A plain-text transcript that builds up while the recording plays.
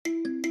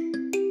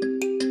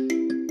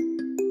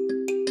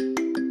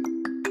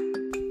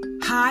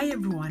Hi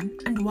everyone,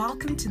 and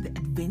welcome to the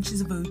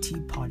Adventures of OT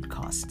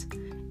podcast.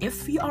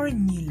 If you are a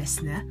new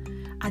listener,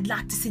 I'd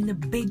like to send a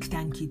big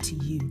thank you to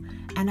you,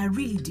 and I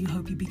really do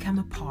hope you become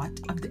a part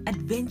of the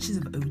Adventures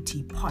of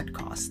OT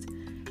podcast.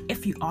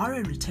 If you are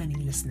a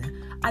returning listener,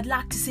 I'd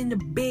like to send a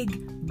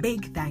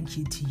big thank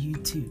you to you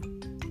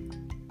too.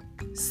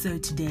 So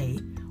today,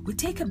 we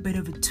take a bit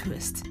of a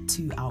twist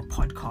to our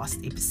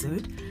podcast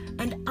episode,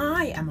 and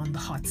I am on the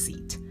hot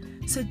seat.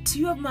 So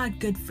two of my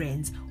good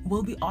friends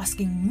will be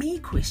asking me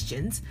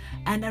questions,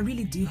 and I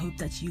really do hope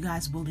that you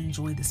guys will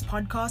enjoy this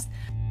podcast.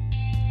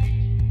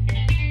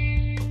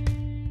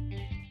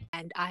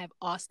 And I have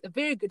asked a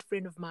very good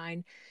friend of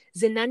mine,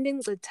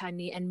 Zinanding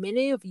Zlatani, and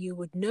many of you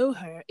would know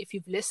her if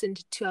you've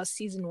listened to our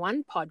season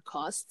 1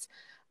 podcasts,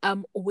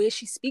 where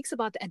she speaks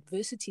about the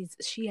adversities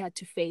she had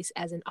to face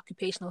as an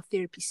occupational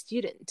therapy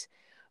student.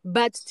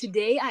 But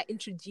today I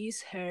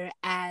introduce her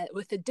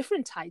with a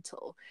different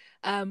title.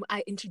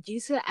 I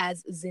introduce her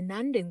as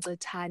Zinanding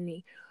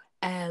Zlatani,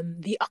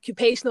 the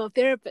occupational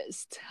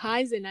therapist.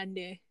 Hi,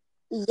 Zinande.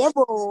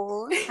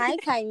 Yebo. Hi,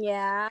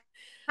 Kanya.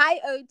 Hi,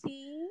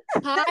 OT.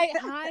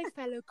 Hi,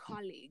 fellow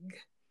colleague.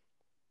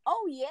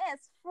 Oh,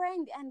 yes,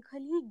 friend and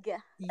colleague.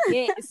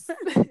 Yes.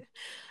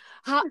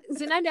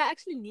 Zinanda, I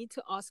actually need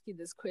to ask you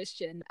this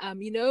question.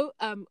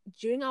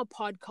 During our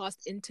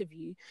podcast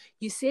interview,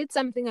 you said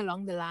something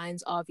along the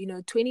lines of,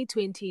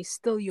 2020 is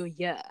still your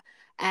year.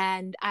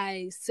 And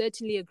I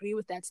certainly agree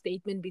with that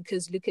statement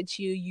because look at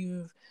you,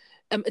 you've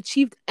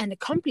achieved and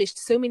accomplished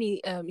so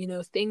many,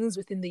 things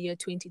within the year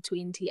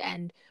 2020.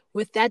 And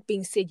with that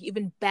being said, you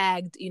even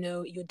bagged,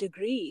 your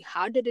degree.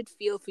 How did it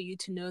feel for you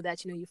to know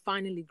that, you're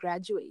finally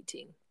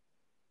graduating?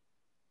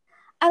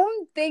 I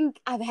don't think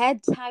I've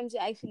had time to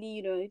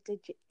actually,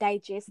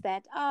 digest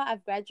that.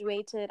 I've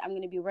graduated. I'm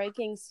going to be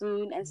working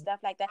soon and stuff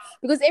like that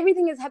because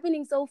everything is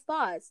happening so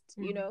fast,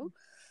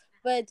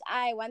 But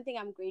one thing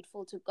I'm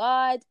grateful to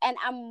God, and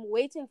I'm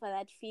waiting for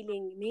that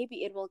feeling.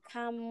 Maybe it will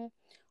come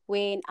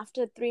when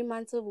after 3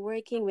 months of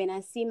working, when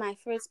I see my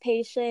first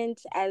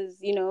patient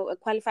as, a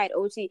qualified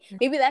OT,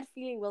 maybe that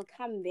feeling will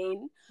come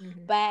then.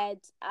 But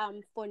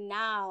for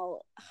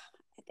now,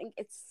 I think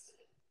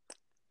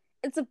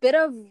it's a bit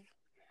of,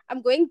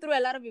 I'm going through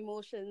a lot of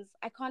emotions.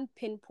 I can't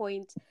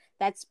pinpoint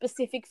that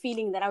specific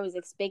feeling that I was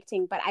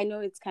expecting, but I know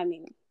it's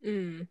coming.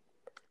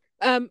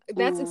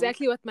 That's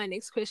exactly what my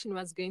next question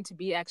was going to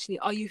be, actually.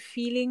 Are you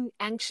feeling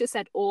anxious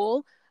at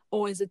all?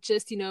 Or is it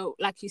just,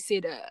 like you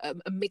said, a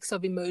mix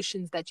of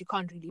emotions that you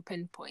can't really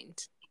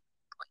pinpoint?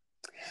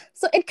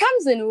 So it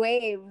comes in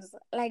waves.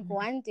 Like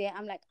one day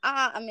I'm like,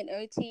 I'm an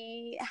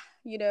OT,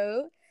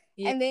 Yeah.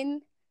 And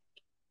then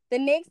the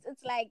next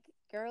it's like,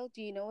 girl,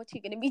 do you know what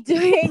you're going to be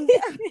doing?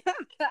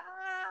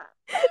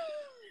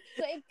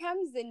 So it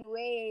comes in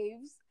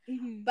waves.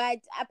 But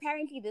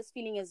apparently this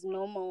feeling is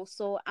normal,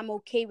 so I'm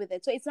okay with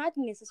it. So it's not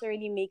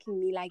necessarily making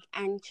me like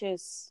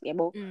anxious,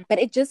 but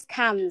it just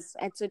comes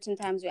at certain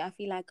times where I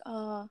feel like,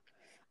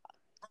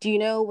 do you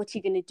know what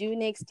you're going to do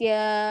next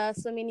year?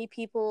 So many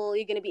people,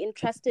 you're going to be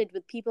entrusted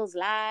with people's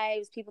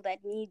lives, people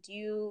that need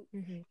you,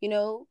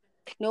 No,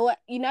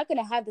 you're not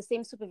going to have the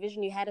same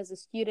supervision you had as a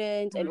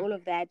student and all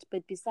of that.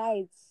 But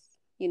besides,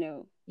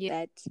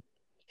 that.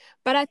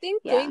 But I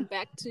think going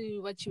back to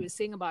what you were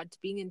saying about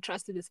being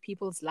entrusted with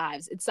people's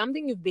lives, it's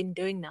something you've been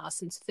doing now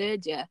since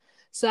third year.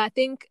 So I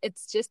think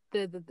it's just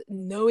the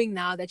knowing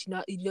now that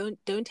you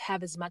don't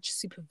have as much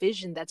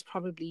supervision. That's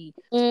probably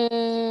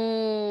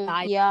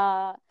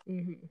yeah.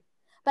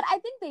 But I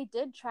think they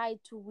did try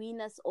to wean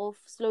us off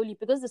slowly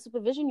because the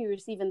supervision you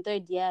receive in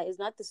third year is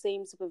not the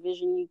same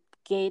supervision you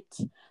get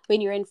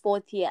when you're in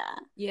fourth year.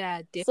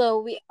 Yeah, definitely. So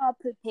we are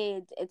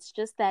prepared. It's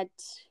just that,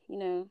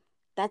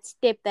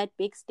 that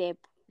big step.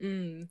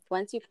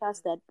 Once you cross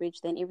that bridge,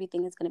 then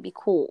everything is going to be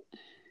cool.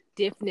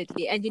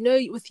 Definitely. And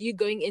with you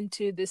going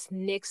into this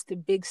next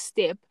big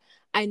step,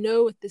 I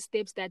know with the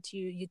steps that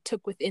you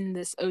took within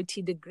this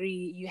OT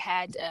degree, you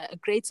had a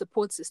great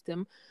support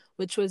system,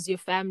 which was your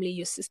family,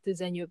 your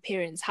sisters and your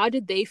parents. How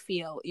did they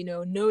feel,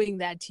 knowing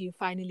that you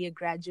finally a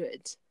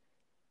graduate?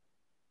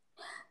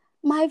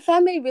 My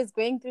family was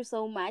going through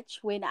so much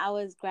when I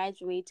was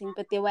graduating,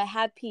 but they were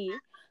happy.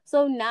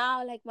 So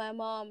now, like my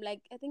mom, I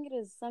think it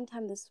was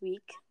sometime this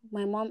week,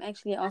 my mom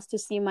actually asked to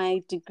see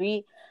my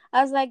degree.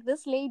 I was like,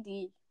 this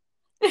lady,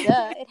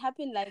 it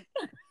happened like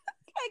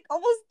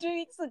almost 2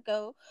 weeks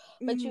ago.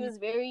 But she was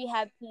very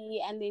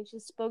happy, and then she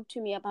spoke to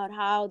me about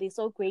how they're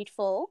so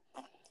grateful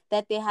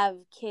that they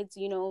have kids,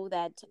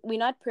 that we're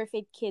not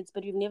perfect kids,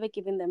 but we've never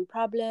given them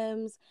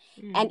problems.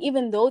 And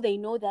even though they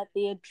know that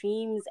their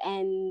dreams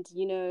and,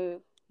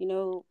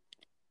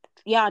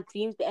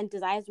 dreams and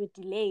desires were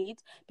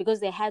delayed because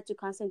they had to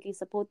constantly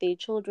support their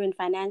children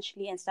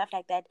financially and stuff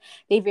like that,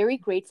 they're very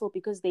grateful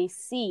because they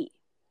see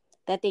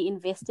that they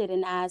invested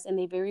in us and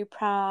they're very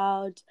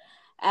proud.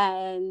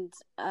 And,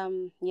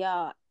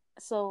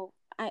 so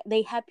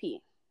they're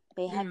happy.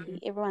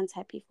 Everyone's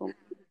happy for me.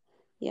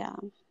 Yeah.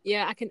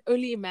 Yeah, I can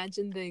only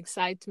imagine the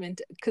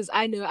excitement because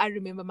I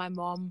remember my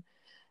mom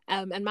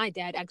and my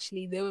dad,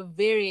 actually, they were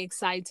very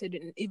excited.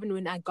 And even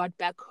when I got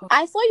back home,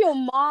 I saw your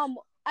mom.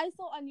 I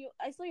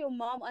saw your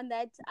mom on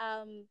that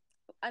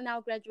on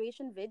our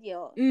graduation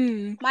video.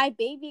 My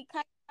baby,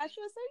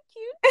 she was so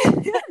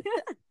cute.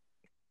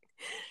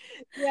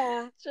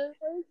 Yeah. She was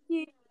so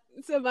cute.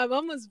 So my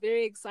mom was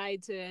very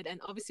excited, and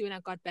obviously when I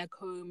got back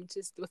home,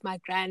 just with my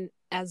gran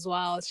as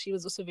well, she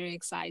was also very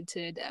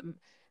excited.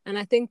 And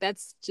I think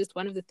that's just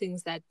one of the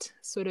things that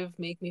sort of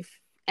make me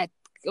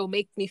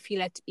make me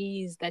feel at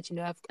ease that, you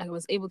know, I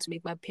was able to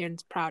make my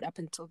parents proud up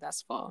until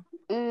thus far.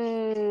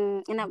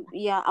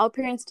 Yeah, our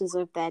parents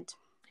deserve that.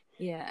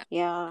 Yeah.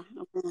 Yeah.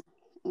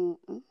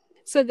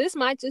 So this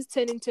might just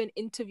turn into an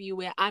interview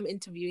where I'm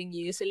interviewing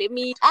you. So let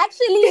me...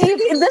 Actually,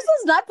 this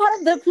was not part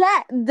of the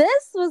plan.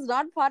 This was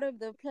not part of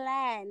the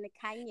plan,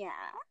 Kanya.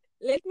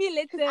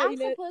 I'm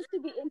supposed to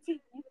be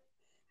interviewed.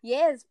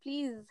 Yes,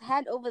 please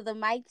hand over the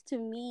mic to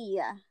me.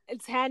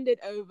 It's handed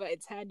over.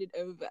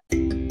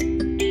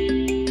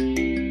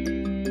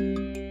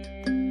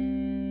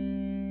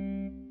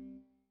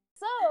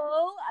 So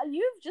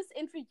you've just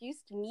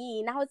introduced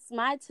me. Now it's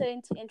my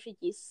turn to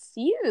introduce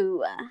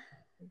you.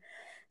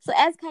 So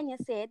as Kanya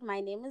said,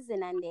 my name is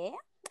Zinande,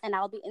 and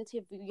I'll be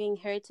interviewing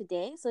her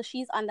today. So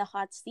she's on the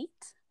hot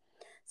seat.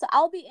 So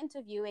I'll be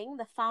interviewing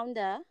the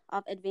founder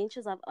of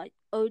Adventures of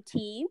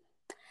OT,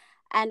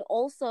 and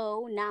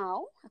also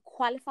now a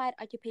qualified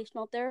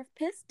occupational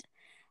therapist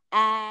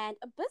and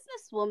a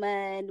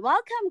businesswoman.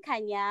 Welcome,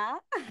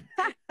 Kanya.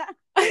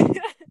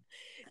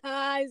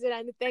 Hi,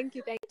 Zinande. Thank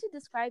you. To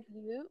describe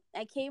you,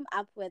 I came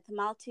up with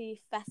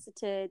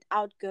multifaceted,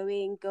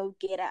 outgoing,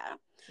 go-getter.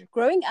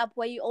 Growing up,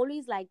 were you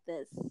always like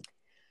this?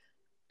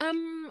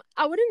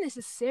 I wouldn't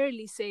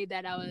necessarily say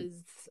that I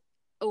was,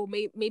 or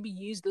maybe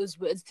use those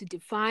words to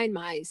define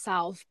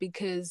myself,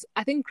 because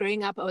I think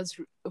growing up I was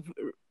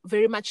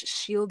very much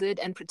shielded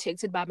and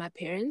protected by my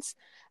parents,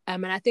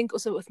 and I think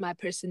also with my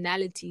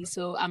personality.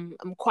 So I'm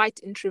quite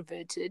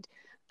introverted.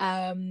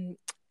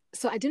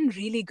 So I didn't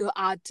really go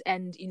out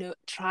and, you know,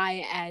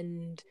 try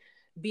and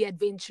be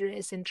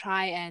adventurous and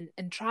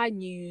try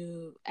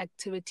new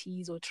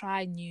activities or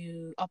try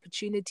new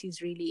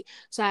opportunities, really.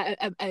 So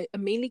I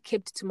mainly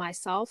kept to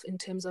myself in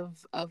terms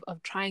of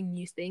trying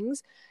new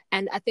things.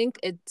 And I think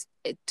it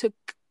took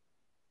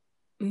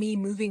me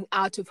moving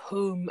out of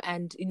home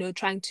and, you know,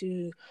 trying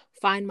to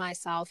find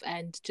myself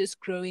and just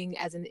growing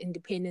as an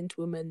independent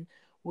woman,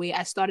 where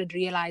I started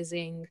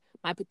realizing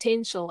my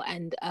potential,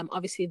 and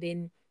obviously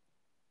then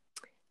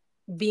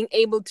being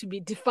able to be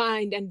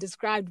defined and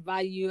described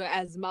by you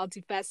as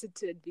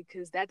multifaceted,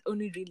 because that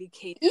only really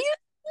came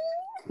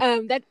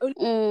came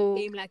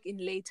like in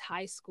late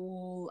high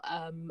school,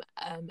 and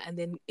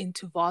then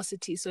into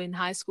varsity. So in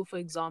high school, for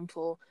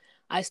example,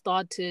 I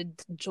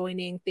started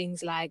joining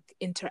things like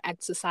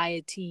interact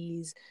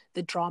societies,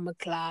 the drama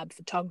club,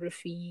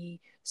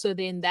 photography. So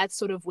then that's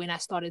sort of when I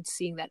started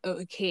seeing that, oh,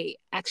 okay,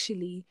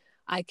 actually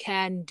I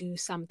can do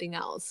something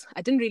else.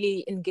 I didn't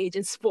really engage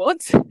in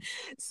sports,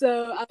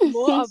 so I'm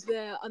more of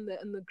the on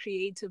the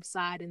creative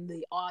side and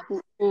the art.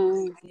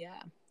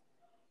 Yeah.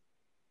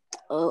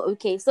 Oh,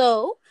 okay.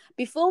 So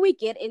before we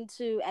get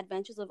into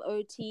Adventures of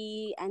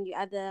OT and your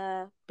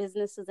other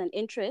businesses and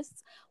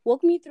interests,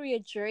 walk me through your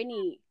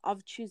journey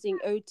of choosing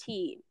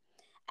OT.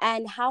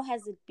 And how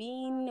has it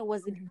been?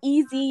 Was it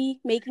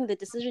easy making the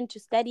decision to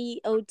study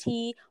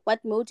OT?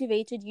 What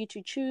motivated you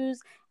to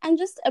choose? And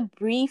just a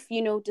brief,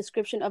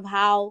 description of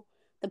how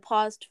the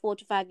past 4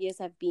 to 5 years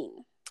have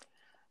been.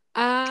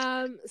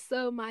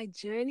 So my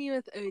journey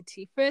with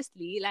OT,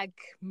 firstly, like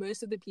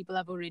most of the people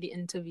I've already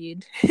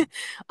interviewed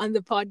on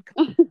the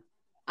podcast,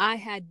 I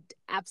had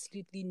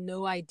absolutely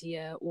no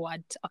idea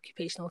what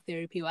occupational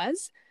therapy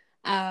was.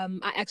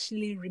 I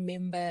actually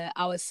remember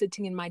I was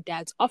sitting in my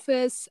dad's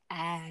office,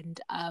 and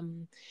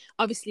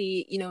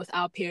obviously, you know, with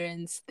our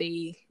parents,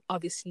 they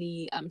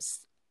obviously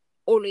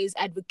always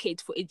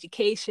advocate for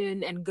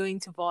education and going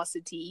to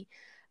varsity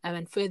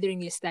and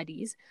furthering your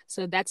studies.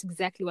 So that's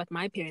exactly what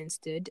my parents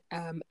did.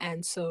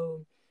 And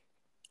so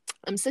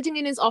I'm sitting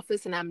in his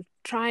office and I'm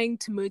trying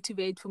to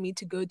motivate for me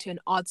to go to an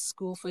art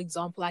school, for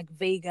example, like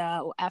Vega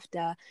or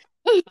AFTA.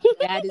 My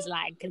dad is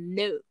like,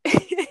 no.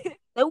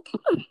 Nope.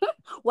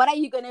 What are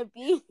you gonna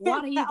be?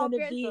 What are you gonna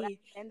be?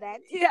 And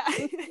that. Yeah.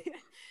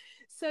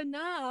 So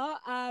now,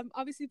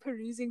 obviously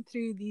perusing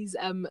through these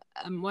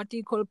what do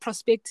you call it,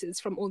 prospectus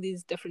from all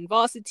these different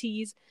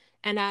varsities,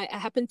 and I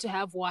happened to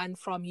have one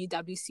from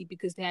UWC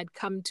because they had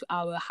come to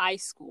our high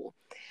school,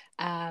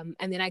 and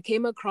then I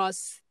came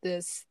across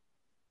this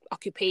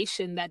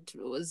occupation that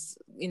was,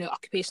 you know,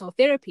 occupational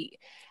therapy,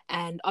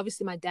 and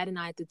obviously my dad and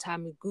I at the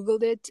time, we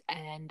Googled it,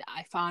 and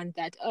I found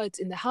that, oh, it's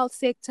in the health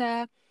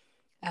sector,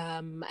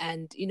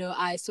 and you know,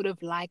 I sort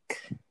of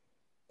like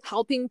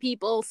helping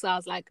people, so I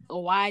was like, oh,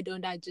 why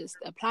don't I just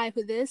apply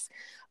for this?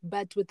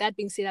 But with that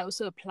being said, I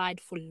also applied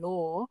for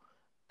law,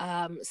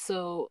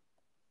 so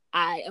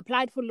I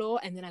applied for law,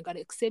 and then I got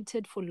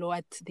accepted for law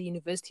at the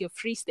University of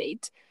Free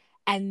State,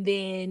 and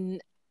then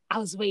I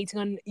was waiting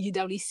on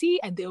UWC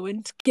and they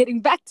weren't getting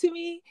back to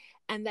me.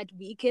 And that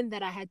weekend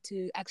that I had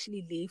to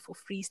actually leave for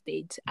Free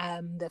State,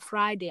 the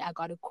Friday I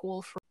got a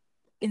call from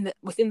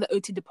within the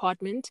OT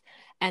department,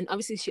 and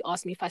obviously she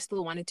asked me if I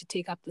still wanted to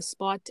take up the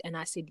spot, and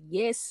I said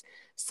yes.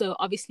 So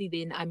obviously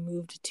then I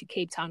moved to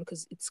Cape Town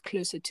because it's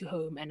closer to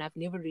home, and I've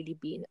never really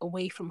been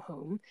away from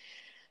home.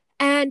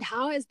 And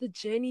how has the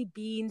journey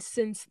been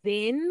since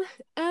then?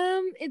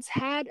 It's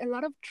had a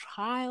lot of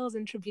trials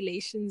and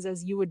tribulations,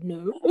 as you would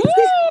know.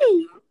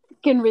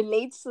 Can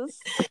relate, sis.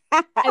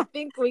 I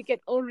think we can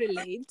all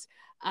relate.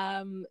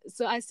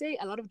 So I say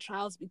a lot of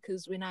trials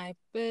because when I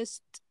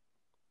first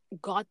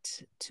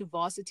got to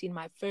varsity in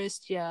my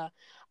first year,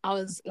 I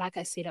was, like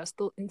I said, I was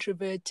still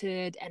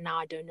introverted, and now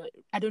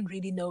I don't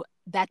really know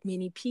that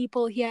many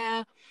people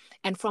here.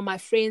 And from my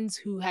friends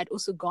who had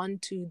also gone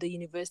to the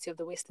University of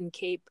the Western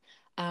Cape,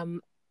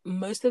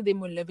 most of them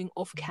were living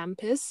off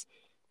campus.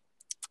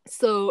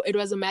 So it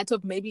was a matter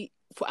of maybe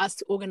for us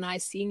to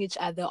organize seeing each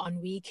other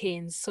on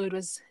weekends. So it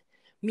was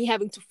me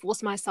having to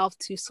force myself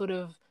to sort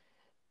of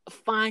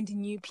find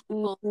new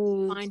people,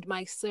 find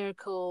my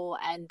circle,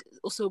 and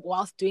also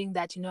whilst doing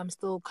that, I'm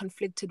still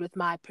conflicted with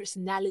my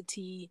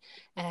personality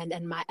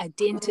and my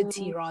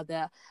identity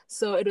rather.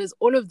 So it was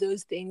all of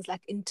those things,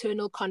 like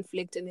internal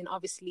conflict, and then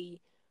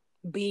obviously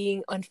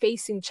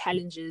facing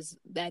challenges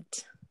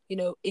that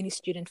any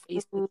student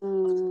faces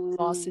in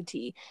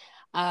varsity.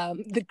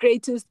 The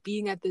greatest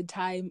being at the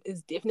time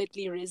is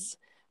definitely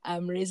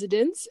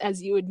residence,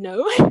 as you would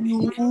know.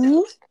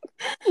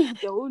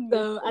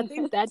 So I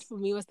think that for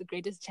me was the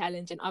greatest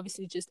challenge, and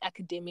obviously just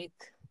academic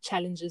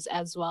challenges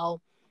as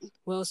well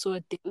were also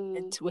a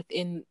thing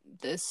within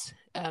this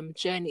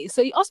journey.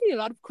 So you asked me a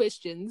lot of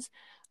questions.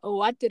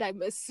 What did I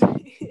miss?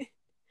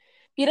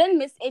 You didn't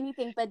miss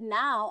anything, but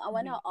now I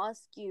want to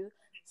ask you,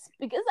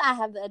 because I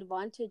have the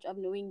advantage of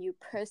knowing you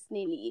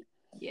personally,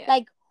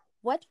 like,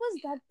 what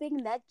was that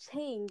thing that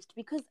changed?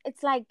 Because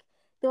it's like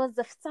there was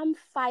some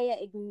fire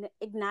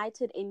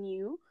ignited in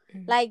you,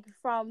 like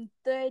from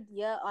third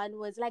year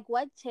onwards. Like,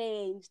 what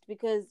changed?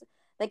 Because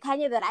the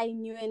Kanye that I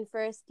knew in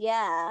first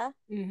year,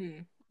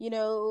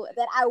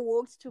 that I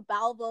walked to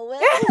Balbo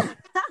with,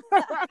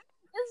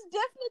 it's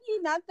definitely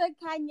not the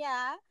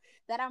Kanye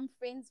that I'm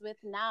friends with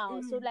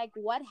now. So, like,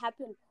 what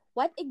happened?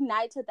 What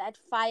ignited that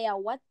fire?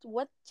 What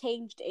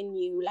changed in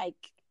you? Like,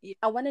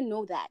 I want to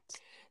know that.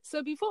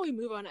 So before we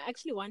move on, I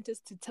actually want us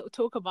to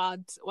talk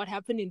about what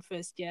happened in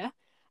first year.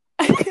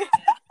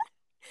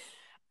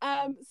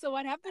 So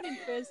what happened in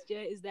first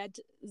year is that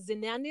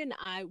Zinani and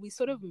I, we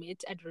sort of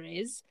met at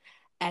Res,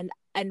 and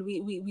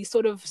we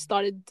sort of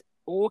started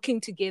walking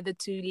together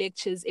to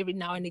lectures every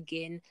now and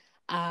again,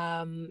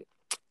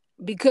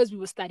 because we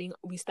were studying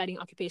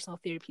occupational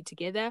therapy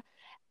together.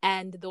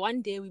 And the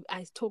one day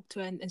I talked to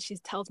her, and she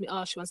tells me,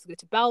 she wants to go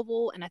to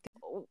Belleville, and I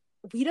think,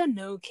 we don't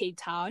know Cape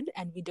Town,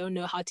 and we don't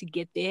know how to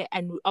get there,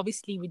 and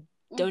obviously we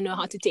don't know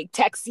how to take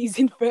taxis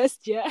in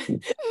first year.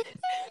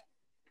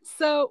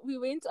 So we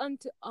went on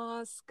to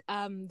ask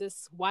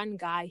this one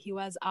guy. He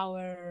was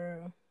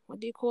our, what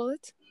do you call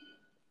it?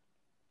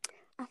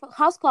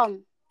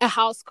 Housecom. A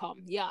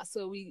housecom, yeah.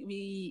 So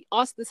we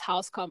asked this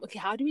housecom, okay,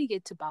 how do we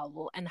get to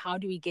Belleville and how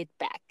do we get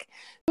back?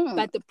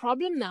 But the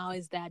problem now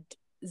is that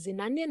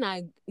Zinani and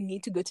I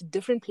need to go to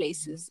different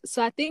places.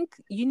 So I think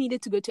you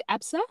needed to go to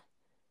ABSA.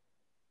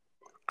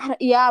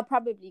 Yeah,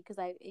 probably, because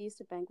I used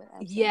to bank with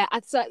ABSA. Yeah,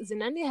 so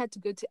Zinani had to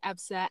go to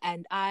ABSA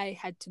and I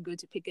had to go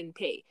to Pick n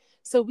Pay.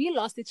 So we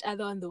lost each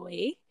other on the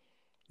way.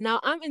 Now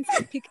I'm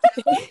inside Pick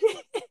n Pay.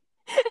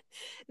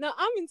 Now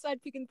I'm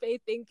inside Pick n Pay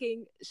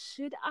thinking,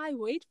 should I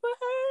wait for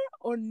her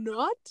or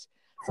not?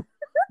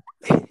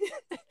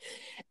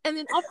 And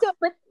then after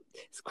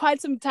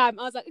quite some time,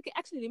 I was like, okay,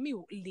 actually, let me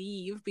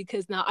leave,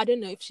 because now I don't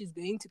know if she's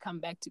going to come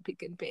back to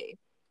Pick n Pay.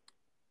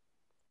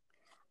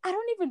 I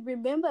don't even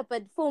remember,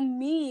 but for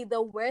me,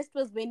 the worst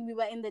was when we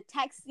were in the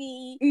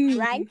taxi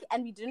rank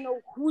and we didn't know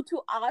who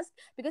to ask.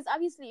 Because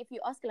obviously, if you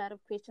ask a lot of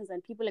questions,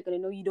 and people are going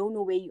to know you don't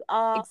know where you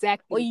are.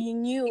 Exactly. Or you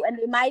knew, and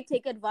they might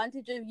take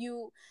advantage of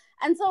you.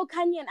 And so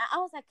Kanye, and I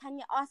was like,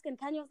 Kanye, ask. And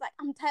Kanye was like,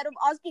 I'm tired of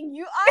asking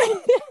you.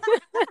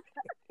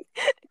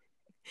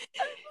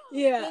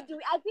 Yeah.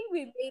 I think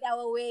we made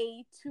our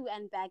way to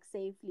and back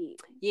safely.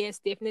 Yes,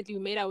 definitely.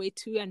 We made our way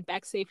to and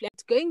back safely.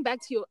 Going back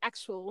to your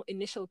actual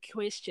initial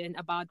question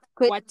about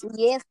what...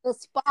 Yes, the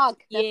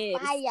spark, the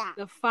fire.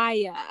 The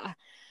fire.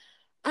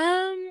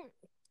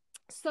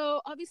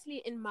 So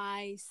obviously in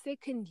my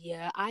second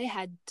year, I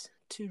had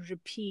to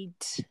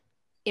repeat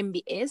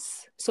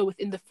MBS, so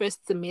within the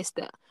first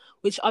semester,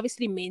 which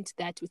obviously meant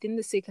that within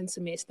the second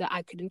semester,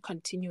 I couldn't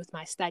continue with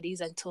my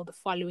studies until the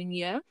following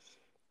year.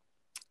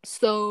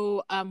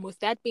 So with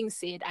that being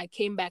said, I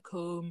came back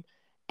home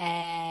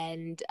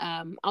and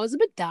I was a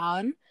bit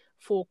down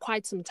for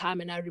quite some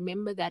time. And I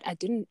remember that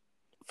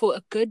for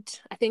a good,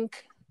 I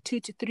think, 2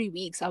 to 3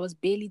 weeks, I was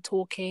barely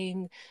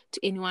talking to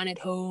anyone at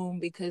home,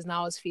 because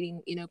now I was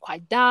feeling,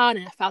 quite down,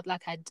 and I felt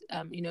like I'd,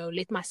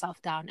 let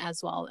myself down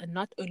as well, and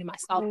not only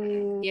myself, but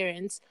my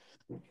parents.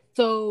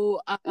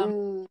 So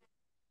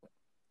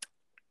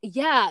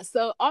yeah,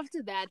 so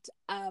after that,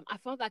 I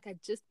felt like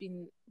I'd just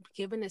been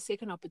given a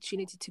second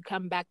opportunity to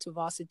come back to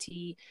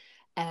varsity,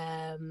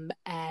 and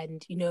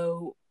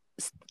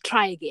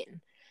try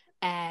again.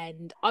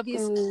 And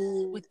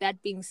obviously, with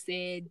that being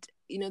said,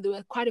 there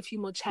were quite a few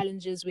more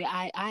challenges where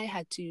I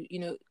had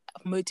to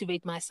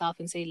motivate myself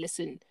and say,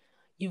 listen,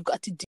 you've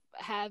got to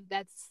have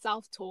that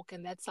self-talk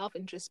and that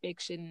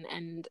self-introspection,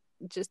 and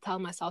just tell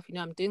myself,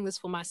 I'm doing this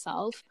for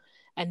myself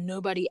and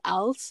nobody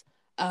else.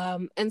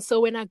 And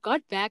so when I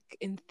got back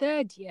in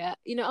third year,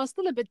 I was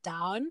still a bit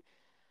down,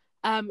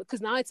 because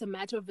now it's a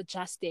matter of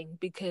adjusting,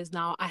 because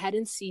now I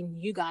hadn't seen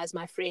you guys,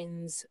 my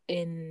friends,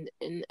 in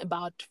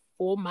about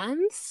 4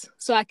 months.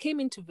 So I came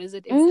in to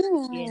visit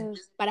again,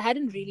 but I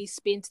hadn't really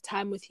spent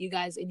time with you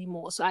guys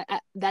anymore. So I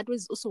that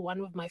was also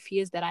one of my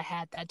fears that I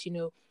had, that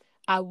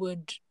I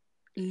would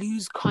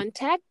lose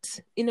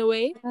contact in a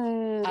way.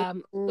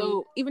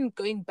 So even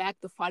going back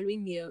the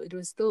following year, it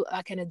was still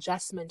like an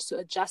adjustment. So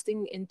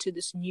adjusting into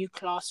this new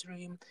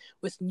classroom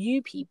with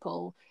new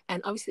people,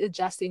 and obviously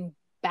adjusting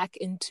back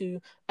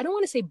into, I don't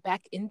want to say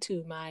back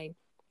into my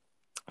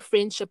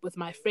friendship with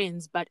my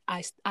friends, but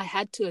I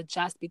had to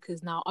adjust,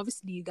 because now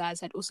obviously you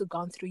guys had also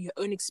gone through your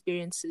own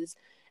experiences,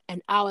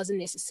 and I wasn't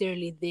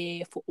necessarily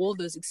there for all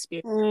those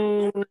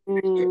experiences.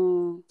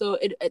 So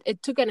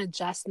it took an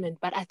adjustment,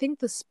 but I think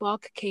the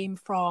spark came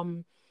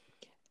from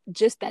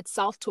just that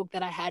self-talk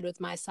that I had with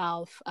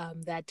myself,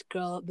 that,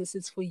 girl, this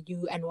is for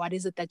you, and what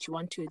is it that you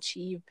want to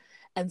achieve.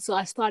 And so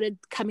I started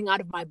coming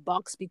out of my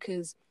box,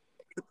 because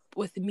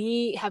with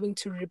me having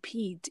to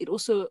repeat, it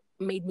also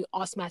made me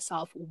ask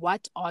myself,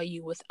 what are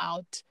you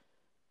without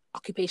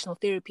occupational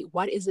therapy?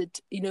 What is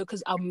it?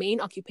 Because our main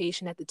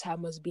occupation at the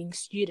time was being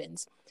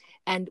students,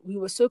 and we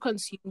were so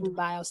consumed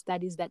by our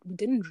studies that we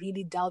didn't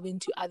really delve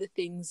into other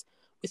things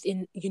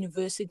within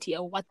university,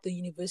 or what the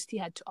university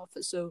had to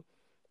offer. So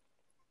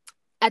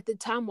at the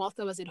time, whilst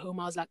I was at home,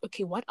 I was like,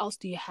 okay, what else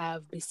do you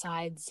have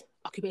besides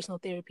occupational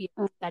therapy,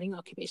 studying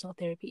occupational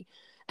therapy?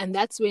 And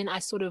that's when I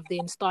sort of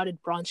then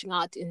started branching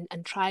out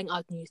and trying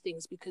out new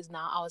things, because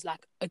now I was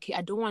like, okay,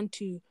 I don't want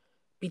to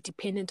be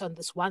dependent on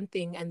this one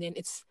thing, and then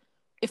if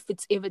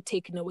it's ever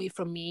taken away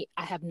from me,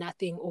 I have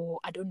nothing, or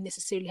I don't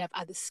necessarily have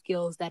other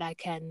skills that I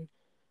can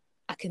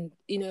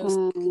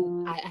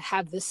I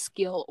have this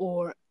skill,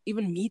 or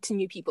even meeting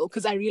new people,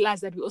 because I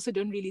realized that we also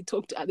don't really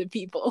talk to other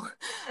people.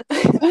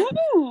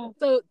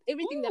 So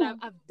everything that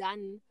I've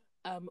done,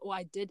 or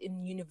I did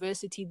in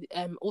university,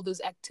 all those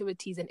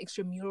activities and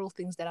extramural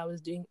things that I was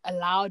doing,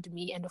 allowed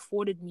me and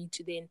afforded me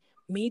to then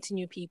meet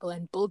new people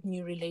and build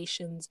new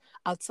relations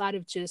outside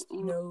of just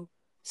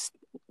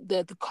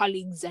the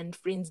colleagues and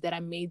friends that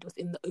I made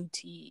within the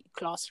OT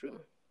classroom.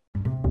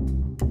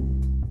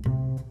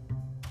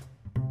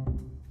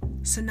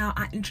 So now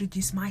I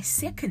introduce my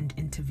second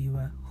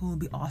interviewer, who will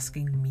be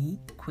asking me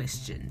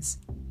questions.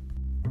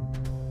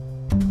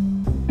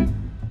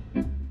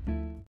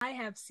 I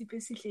have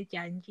Sipesihle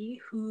Janji,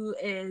 who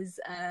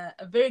is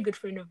a very good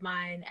friend of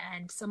mine,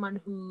 and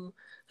someone who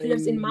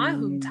lives in my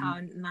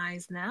hometown,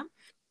 Knysna.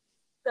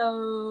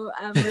 So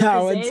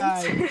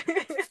represent.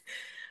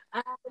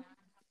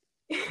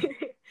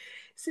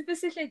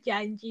 Sipesihle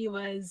Janji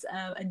was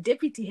a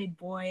deputy head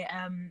boy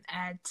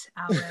at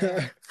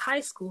our high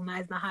school,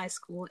 Knysna High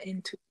School,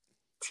 in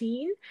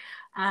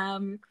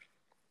 2018.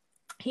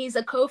 He's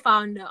a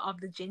co-founder of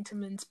the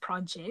Gentlemen's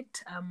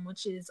Project,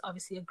 which is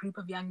obviously a group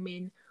of young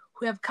men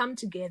who have come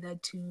together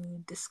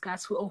to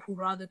discuss, or who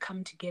rather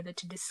come together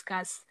to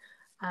discuss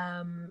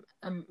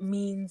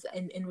means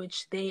in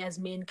which they as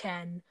men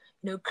can,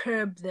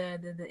 curb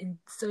the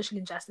social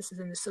injustices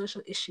and the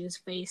social issues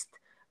faced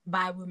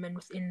by women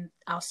within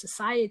our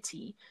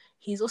society.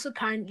 He's also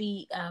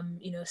currently,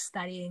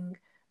 studying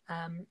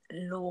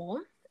law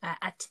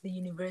at the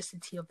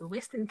University of the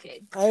Western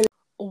Cape.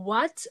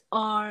 What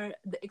are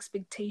the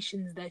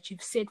expectations that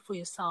you've set for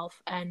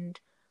yourself, and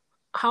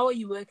how are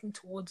you working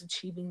towards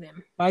achieving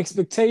them? My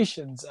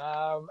expectations,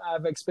 I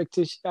have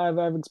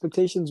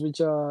expectations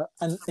which are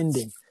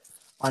unending,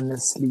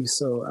 honestly.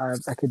 So I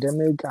have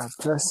academic, I have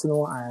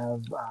personal, I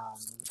have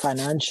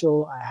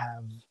financial, I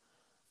have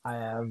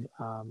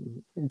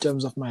in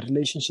terms of my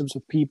relationships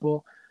with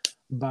people.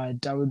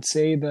 But I would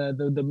say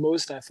the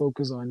most I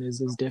focus on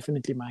is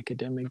definitely my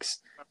academics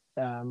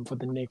for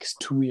the next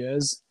 2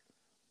 years,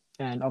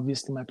 and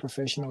obviously my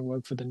professional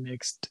work for the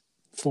next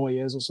 4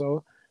 years or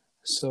so.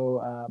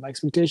 So my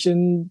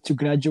expectation to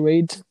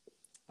graduate,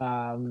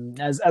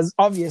 as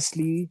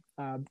obviously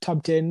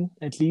top 10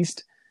 at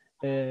least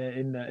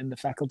in the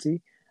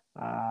faculty.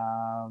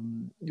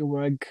 You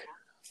work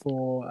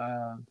for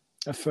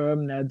a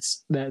firm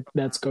that's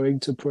going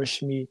to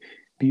push me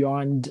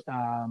beyond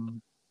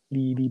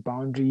the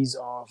boundaries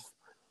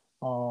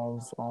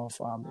of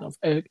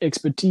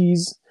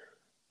expertise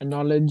and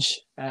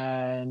knowledge,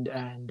 and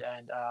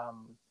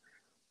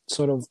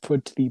sort of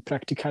put the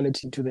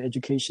practicality to the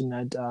education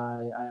that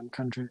I am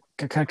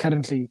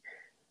currently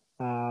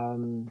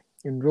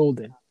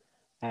enrolled in,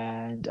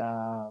 and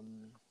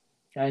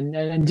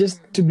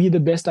just to be the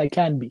best I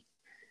can be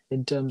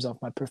in terms of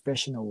my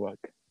professional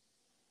work.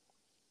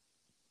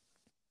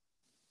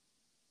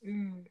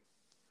 Mm.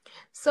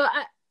 So,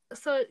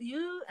 so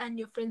you and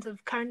your friends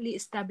have currently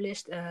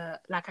established,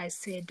 like I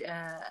said,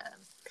 a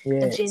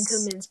Yes.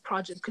 gentleman's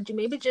project. Could you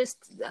maybe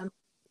just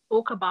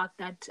talk about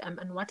that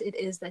and what it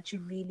is that you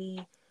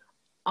really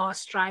are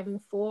striving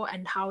for,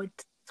 and how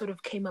it sort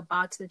of came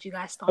about that you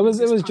guys It started was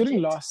this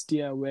during project? last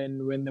year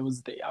when there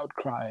was the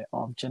outcry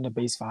of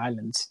gender-based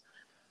violence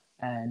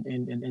and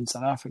in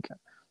South Africa.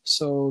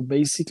 So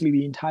basically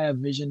the entire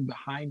vision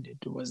behind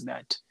it was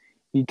that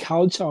the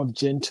culture of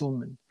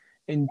gentlemen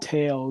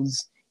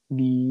entails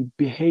the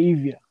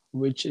behavior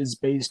which is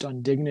based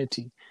on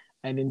dignity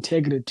and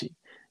integrity.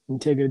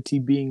 Integrity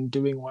being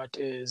doing what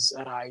is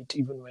right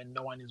even when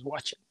no one is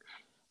watching.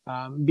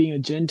 Being a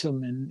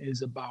gentleman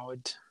is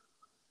about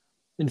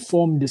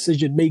informed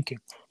decision making.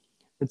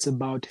 It's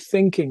about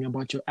thinking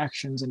about your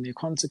actions and their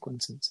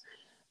consequences.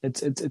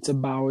 It's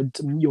about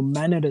your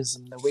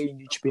mannerism, the way in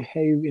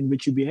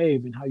which you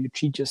behave, and how you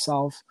treat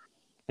yourself,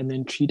 and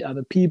then treat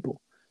other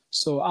people.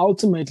 So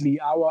ultimately,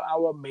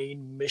 our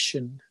main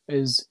mission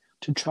is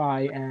to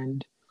try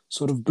and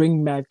sort of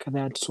bring back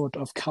that sort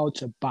of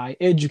culture by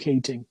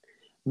educating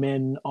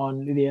men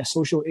on their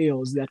social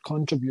ills that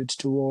contribute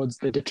towards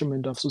the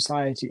detriment of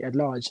society at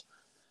large,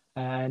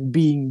 and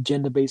being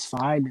gender-based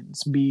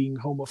violence, being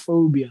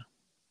homophobia,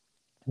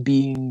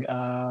 being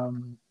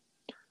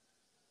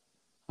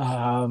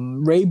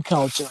rape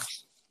culture,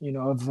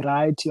 a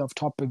variety of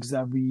topics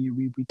that we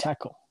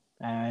tackle.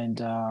 And,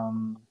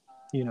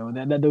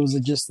 that those are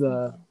just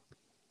the,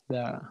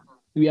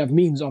 we have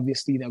means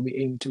obviously that we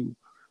aim to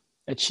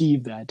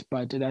achieve that,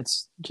 but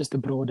that's just a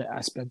broader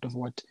aspect of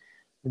what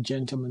the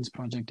Gentleman's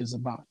Project is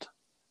about.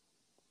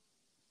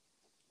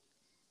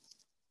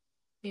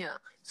 Yeah.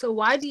 So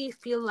why do you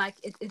feel like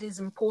it is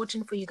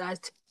important for you guys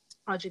to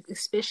project,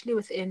 especially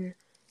within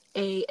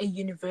a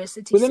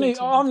university setting?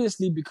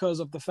 Obviously, because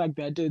of the fact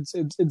that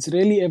it's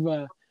really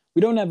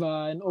we don't have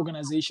an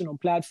organizational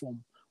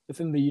platform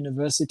within the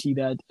university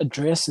that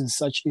addresses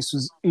such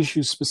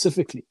issues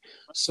specifically.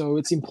 So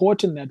it's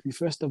important that we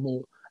first of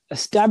all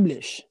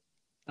establish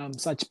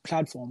such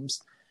platforms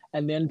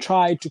and then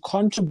try to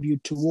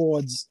contribute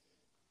towards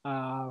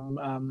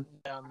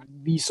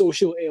the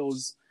social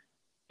ills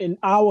in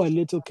our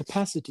little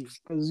capacity,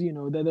 because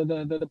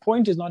the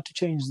point is not to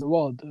change the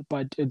world,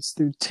 but it's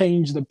to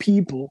change the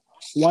people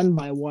one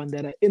by one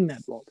that are in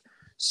that world.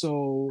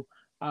 So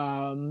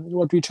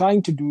what we're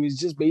trying to do is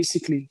just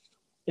basically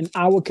in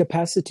our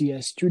capacity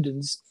as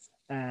students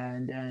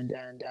and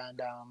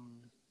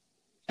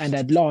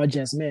at large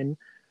as men,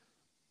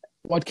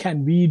 what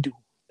can we do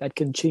that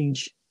can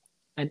change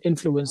and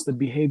influence the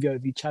behavior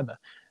of each other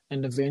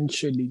and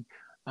eventually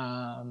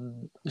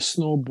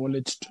snowball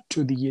it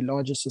to the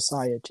larger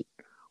society.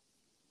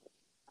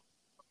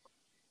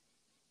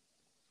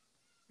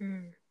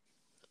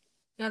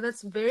 Yeah,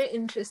 that's very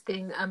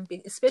interesting.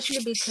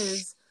 Especially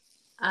because,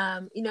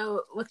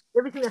 with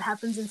everything that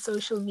happens in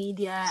social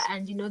media,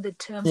 and the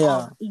term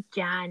of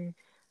Ijan,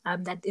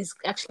 that is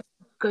actually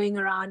going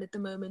around at the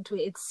moment,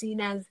 where it's seen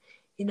as,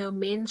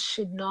 men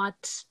should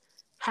not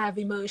have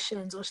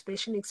emotions, or they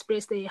shouldn't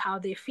express how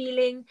they're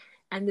feeling.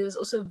 And there was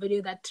also a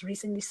video that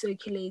recently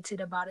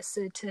circulated about a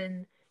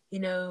certain,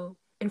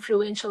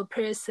 influential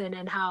person,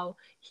 and how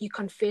he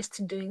confessed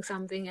to doing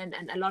something, and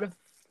a lot of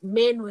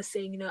men were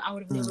saying, I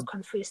would have never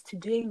confessed to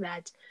doing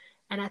that.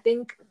 And I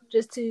think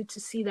just to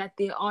see that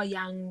there are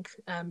young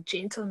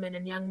gentlemen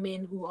and young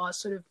men who are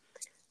sort of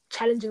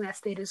challenging that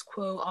status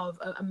quo of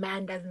a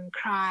man doesn't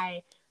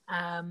cry,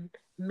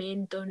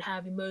 men don't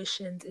have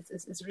emotions.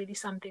 It's really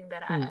something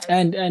that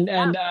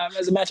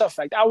as a matter of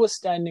fact, our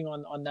standing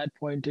on that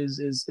point is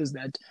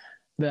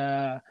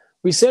that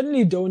we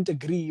certainly don't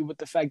agree with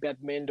the fact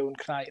that men don't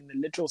cry in the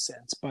literal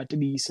sense, but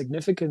the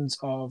significance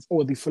of,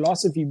 or the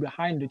philosophy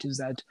behind it, is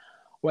that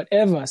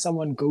whatever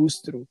someone goes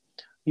through,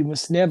 you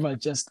must never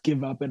just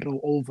give up and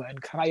roll over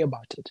and cry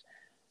about it.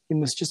 You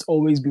must just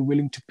always be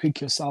willing to pick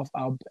yourself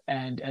up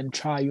and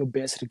try your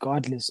best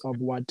regardless of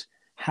what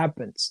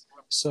happens.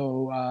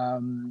 So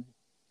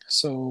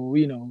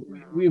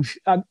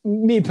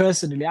me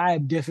personally, I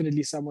am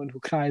definitely someone who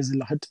cries a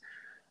lot,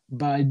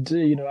 but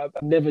I'm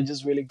never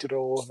just willing to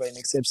roll over and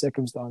accept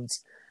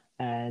circumstance,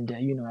 and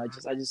I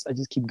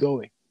just keep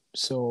going.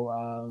 So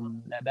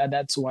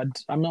that's what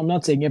I'm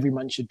not saying every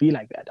man should be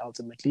like that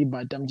ultimately,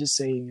 but I'm just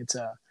saying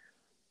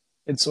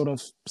it's sort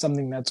of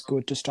something that's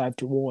good to strive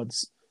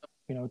towards,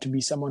 to be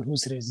someone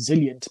who's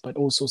resilient, but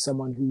also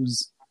someone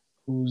who's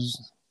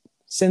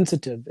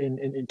sensitive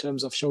in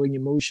terms of showing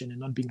emotion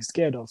and not being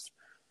scared of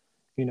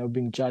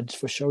being judged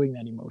for showing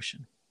that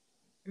emotion.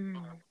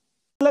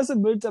 Tell us a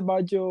bit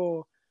about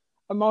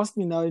I'm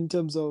asking now in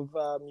terms of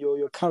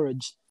your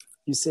courage.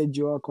 You said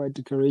you are quite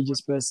a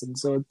courageous person.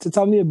 So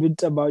tell me a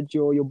bit about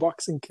your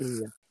boxing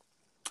career.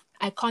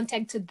 I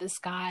contacted this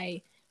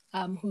guy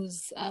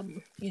who's,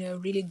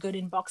 really good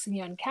in boxing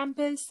here on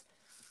campus.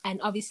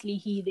 And obviously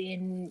he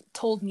then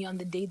told me on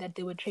the day that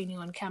they were training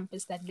on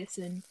campus that,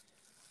 listen,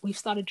 we've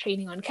started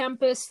training on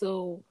campus,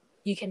 so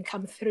you can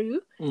come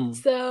through.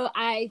 So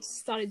I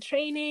started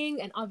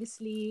training, and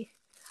obviously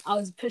I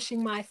was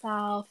pushing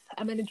myself.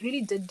 I mean, it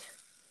really did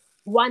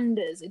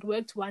wonders. It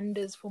worked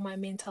wonders for my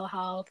mental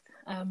health.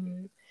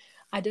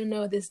 I don't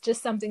know. There's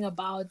just something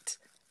about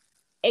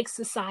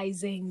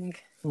exercising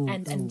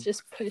and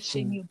just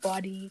pushing your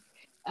body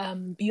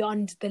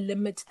beyond the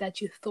limit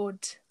that you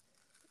thought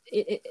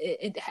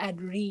it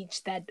had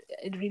reached, that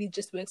it really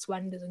just works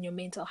wonders on your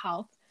mental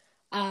health.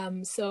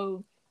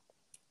 So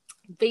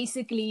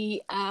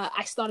basically,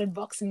 I started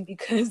boxing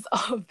because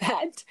of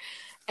that.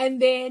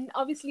 And then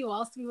obviously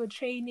whilst we were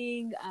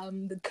training,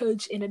 the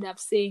coach ended up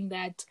saying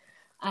that,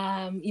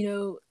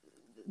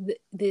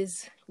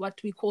 there's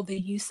what we call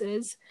the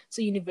USERs,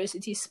 so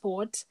university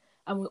sport,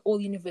 where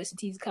all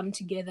universities come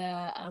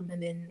together,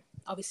 and then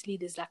obviously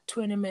there's like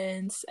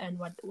tournaments and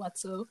what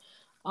so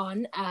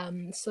on.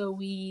 So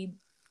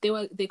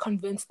they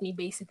convinced me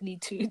basically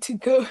to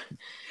go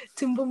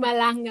to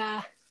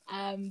Mpumalanga,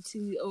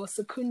 or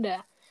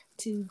Secunda,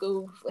 to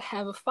go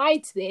have a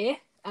fight there.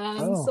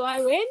 So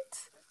I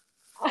went.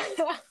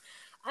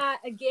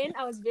 Again,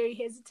 I was very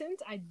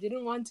hesitant. I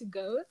didn't want to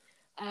go.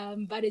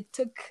 But it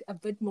took a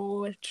bit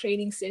more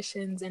training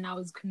sessions, and I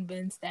was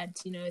convinced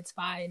that, it's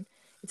fine.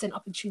 It's an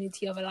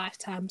opportunity of a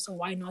lifetime, so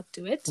why not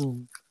do it?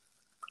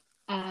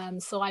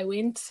 So I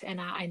went and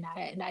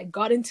I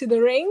got into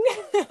the ring.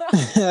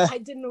 I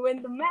didn't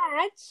win the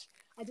match,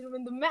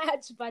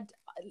 but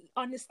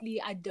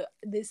honestly,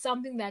 there's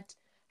something that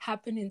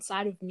happened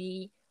inside of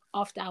me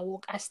after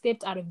I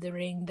stepped out of the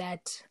ring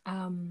that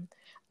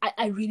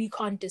I really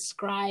can't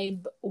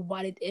describe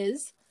what it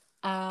is.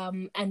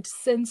 And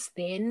since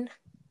then,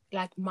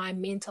 like, my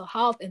mental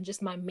health and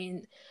just my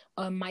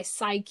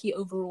psyche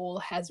overall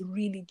has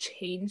really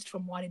changed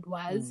from what it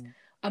was.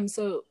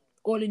 So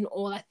all in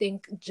all, I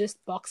think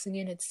just boxing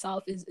in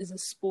itself is a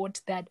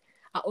sport that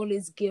I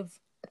always give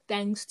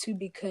thanks to,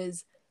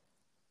 because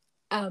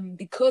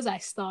I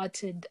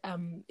started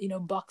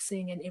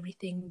boxing, and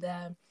everything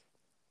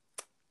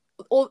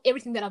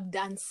everything that I've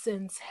done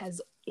since has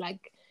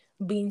like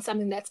been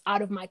something that's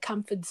out of my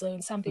comfort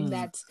zone, something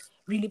that's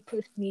really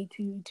pushed me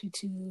to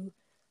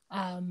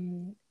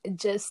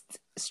just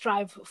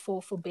strive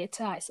for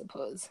better, I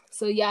suppose.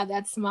 So yeah,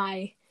 that's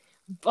my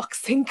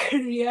boxing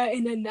career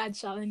in a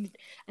nutshell, and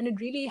it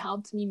really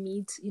helped me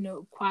meet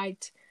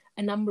quite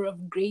a number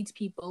of great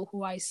people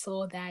who I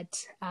saw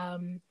that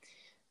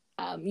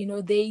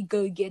they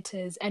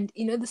go-getters, and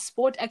the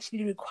sport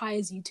actually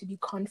requires you to be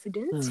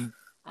confident.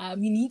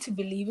 You need to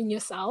believe in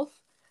yourself.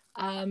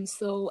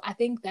 So I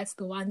think that's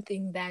the one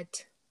thing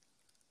that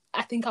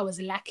I think I was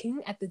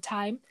lacking at the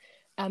time.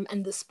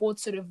 And the sport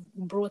sort of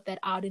brought that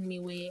out in me,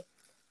 where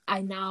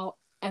I now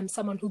am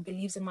someone who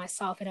believes in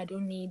myself, and I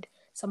don't need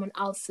someone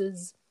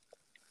else's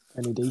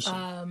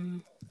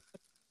validation.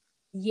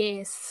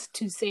 Yes,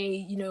 to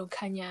say,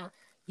 Kanya,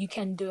 you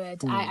can do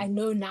it. I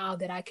know now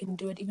that I can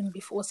do it, even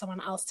before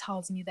someone else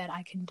tells me that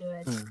I can do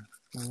it.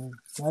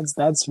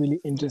 That's really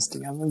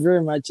interesting. I'm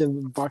very much a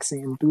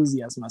boxing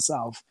enthusiast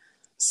myself.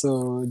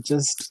 So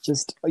just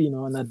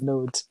on that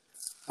note,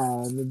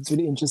 it's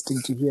really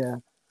interesting to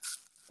hear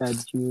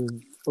that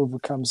you've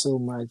overcome so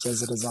much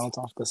as a result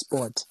of the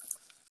sport.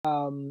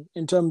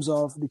 In terms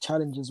of the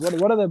challenges,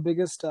 what are the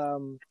biggest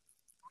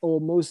or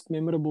most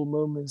memorable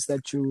moments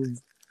that you've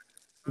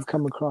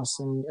come across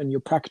in your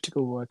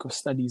practical work or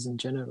studies in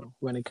general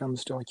when it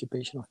comes to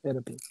occupational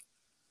therapy?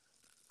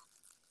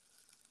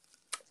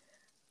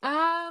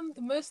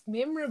 The most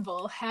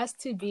memorable has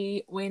to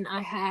be when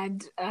I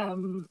had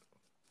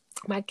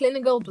my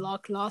clinical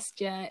block last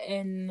year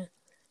in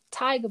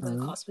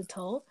Tygerberg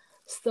Hospital.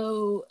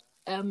 So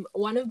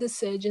one of the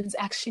surgeons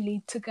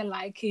actually took a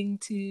liking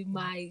to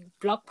my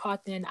block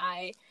partner and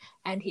I,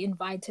 and he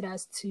invited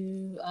us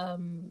to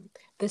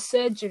the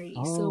surgery.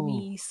 So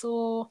we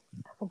saw,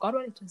 I forgot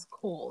what it was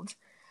called,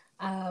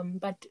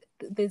 but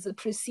there's a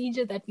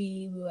procedure that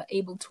we were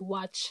able to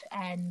watch,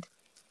 and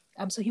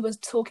so he was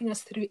talking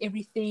us through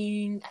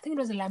everything. I think it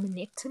was a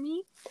laminectomy.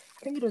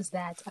 I think it was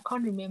that. I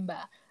can't remember.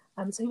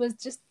 So he was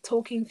just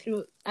talking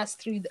through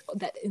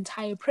that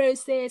entire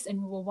process,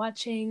 and we were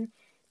watching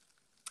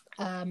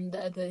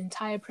the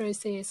entire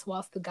process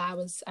whilst the guy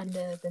was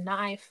under the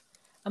knife.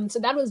 So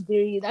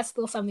that's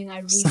still something I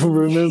really still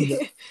remember.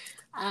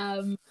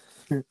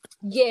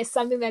 Yes,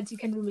 something that you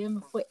can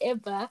remember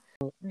forever.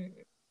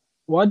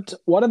 What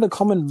are the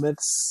common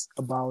myths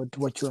about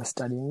what you are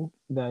studying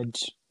that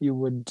you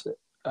would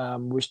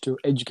wish to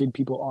educate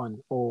people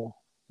on, or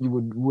you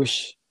would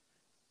wish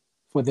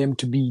for them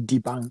to be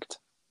debunked?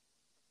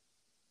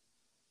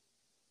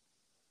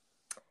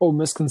 Or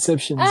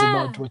misconceptions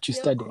about what you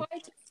study?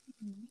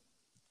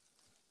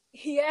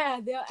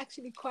 There are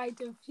actually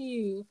quite a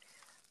few.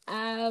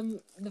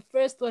 The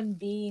first one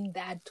being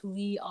that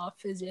we are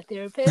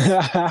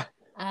physiotherapists.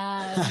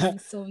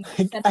 So we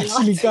get that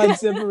actually can't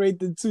separate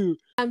the two.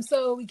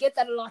 So we get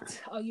that a lot.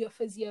 Are you a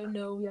physio?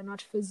 No, we are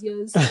not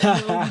physios.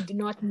 No, we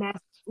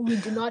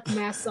do not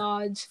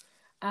massage.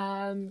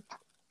 No,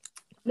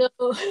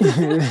 no,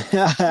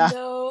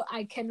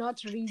 I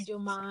cannot read your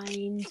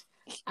mind.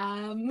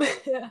 Not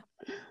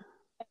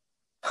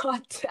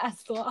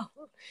as well.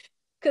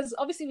 because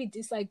obviously we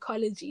do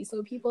psychology,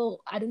 so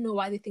people, I don't know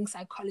why they think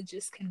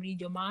psychologists can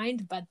read your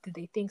mind, but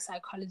they think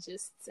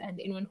psychologists and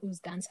anyone who's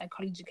done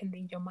psychology can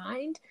read your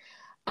mind.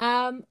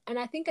 And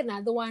I think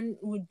another one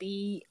would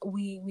be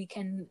we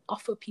can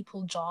offer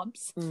people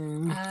jobs,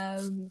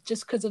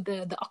 just because of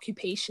the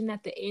occupation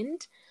at the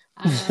end.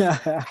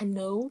 And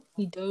no,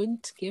 we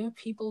don't give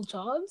people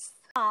jobs.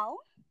 Now,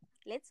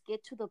 let's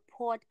get to the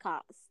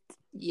podcast.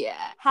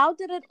 Yeah. How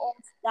did it all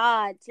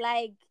start?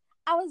 Like,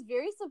 I was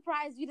very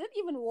surprised. You didn't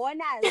even warn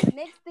us. The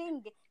next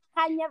thing,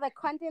 Kanya, the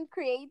content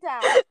creator.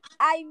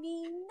 I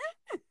mean,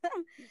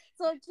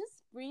 so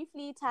just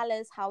briefly tell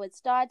us how it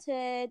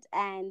started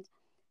and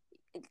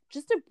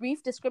just a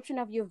brief description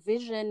of your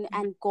vision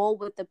and goal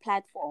with the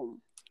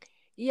platform.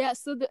 Yeah,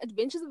 so the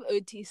Adventures of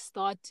OT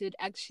started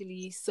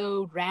actually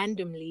so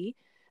randomly.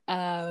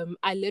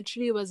 I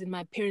literally was in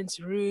my parents'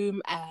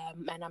 room,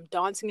 and I'm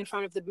dancing in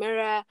front of the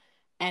mirror,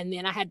 and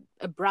then I had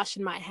a brush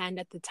in my hand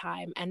at the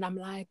time, and I'm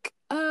like,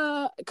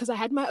 because I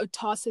had my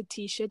Otasa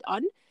t-shirt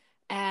on,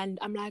 and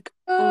I'm like,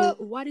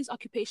 what is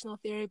occupational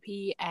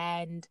therapy?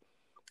 And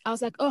I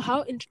was like, oh,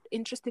 how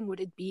interesting would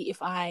it be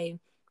if I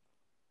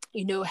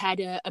had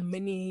a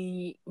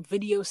mini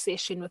video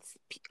session with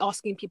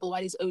asking people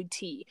what is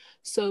OT.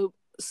 So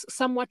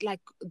somewhat like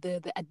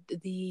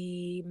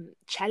the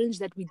challenge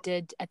that we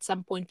did at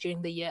some point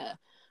during the year.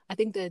 I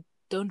think the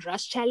Don't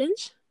Rush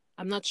challenge.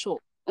 I'm not sure,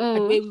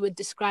 but where we were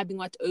describing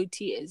what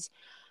OT is.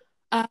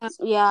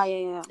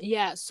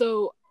 Yeah.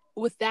 So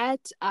with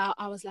that,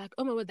 I was like,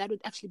 oh my God, that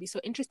would actually be so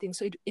interesting.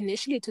 So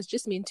initially it was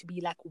just meant to be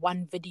like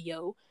one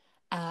video.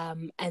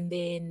 And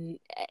then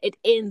it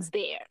ends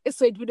there.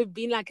 So it would have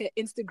been like an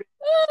Instagram.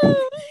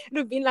 It would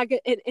have been like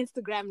an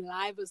Instagram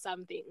live or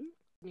something.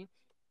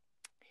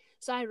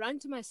 So I run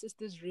to my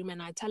sister's room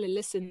and I tell her,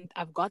 listen,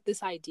 I've got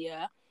this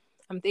idea.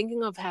 I'm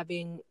thinking of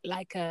having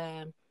like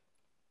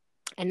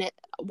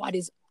what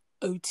is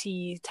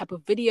OT type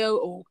of video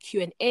or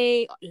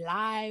Q&A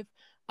live.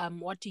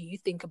 What do you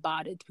think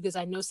about it? Because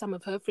I know some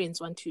of her friends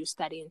want to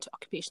study into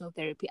occupational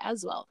therapy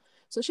as well.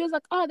 So she was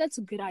like, oh, that's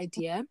a good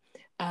idea.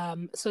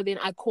 So then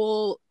I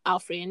call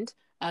our friend,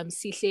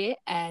 Sihle,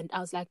 and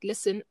I was like,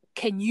 listen,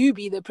 can you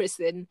be the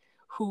person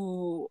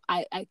who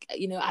I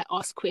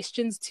ask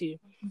questions to?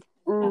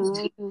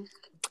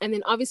 And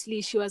then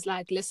obviously she was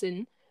like,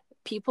 listen,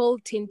 people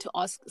tend to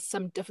ask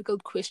some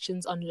difficult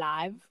questions on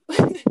live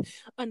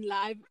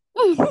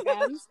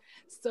programs.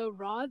 So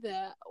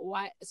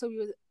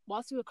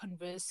whilst we were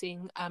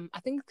conversing, I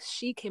think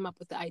she came up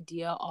with the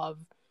idea of,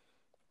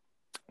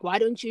 why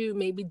don't you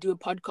maybe do a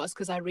podcast?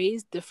 Because I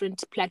raised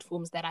different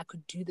platforms that I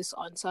could do this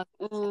on. So I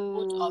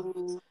thought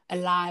of a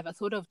live. I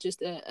thought of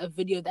just a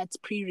video that's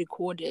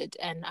pre-recorded.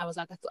 And I was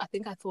like, I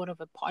think I thought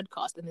of a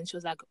podcast. And then she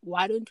was like,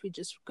 why don't we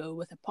just go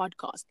with a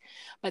podcast?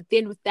 But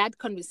then with that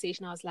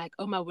conversation, I was like,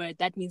 oh my word,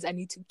 that means I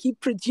need to keep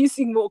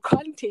producing more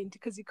content,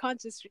 because you can't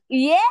just...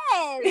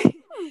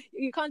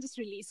 you can't just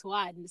release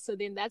one. So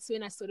then that's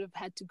when I sort of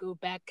had to go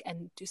back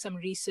and do some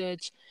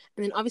research,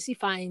 and then obviously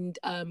find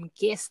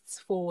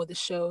guests for the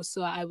show.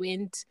 So I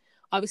went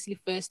obviously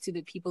first to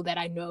the people that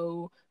I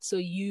know, so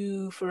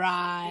you,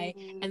 Farai,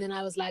 and then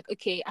I was like,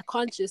 okay, I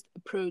can't just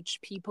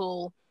approach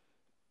people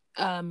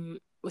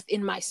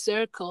within my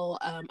circle.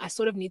 I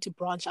sort of need to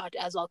branch out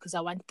as well, because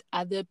I want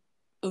other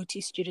OT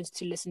students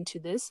to listen to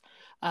this.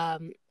 I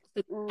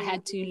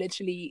had to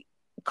literally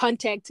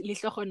contact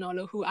Lisa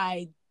Khonolo, who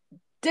I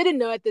didn't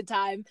know at the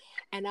time,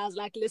 and I was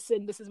like,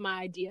 listen, this is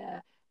my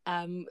idea.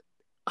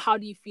 How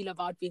do you feel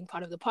about being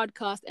part of the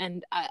podcast?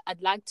 And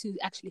I'd like to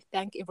actually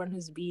thank everyone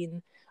who's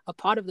been a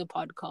part of the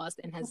podcast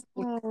and has,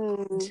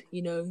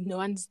 no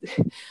one's,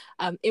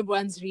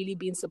 everyone's really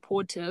been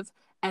supportive.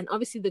 And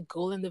obviously the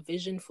goal and the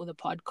vision for the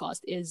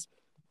podcast is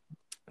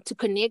to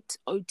connect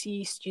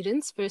OT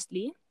students,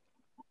 firstly.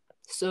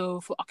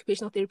 So for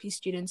occupational therapy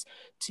students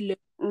to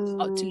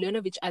learn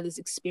of each other's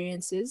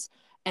experiences,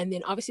 and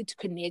then obviously to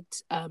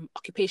connect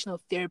occupational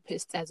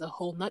therapists as a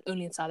whole, not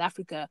only in South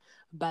Africa,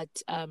 but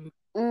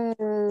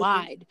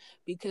wide,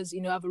 because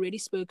I've already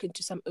spoken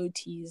to some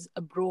OTs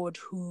abroad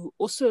who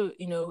also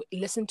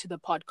listen to the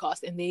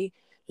podcast, and they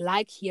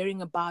like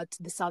hearing about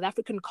the South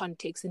African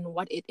context and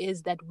what it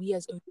is that we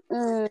as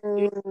OTs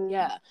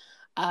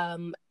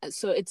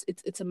so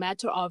it's a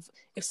matter of,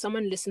 if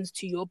someone listens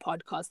to your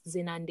podcast,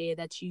 Zenande,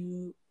 that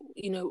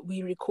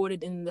we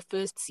recorded in the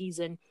first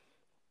season,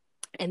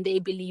 and they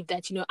believe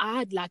that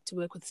I'd like to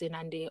work with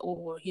Zenande,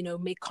 or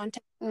make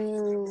contact,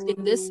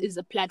 then this is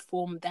a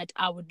platform that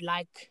I would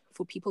like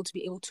for people to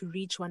be able to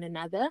reach one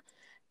another.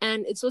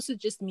 And it's also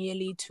just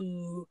merely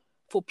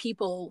for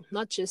people,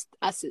 not just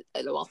us,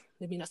 well,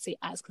 let me not say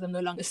us because I'm no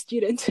longer a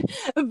student,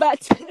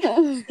 but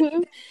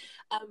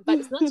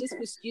it's not just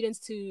for students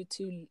to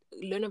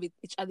learn of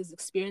each other's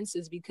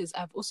experiences, because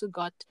I've also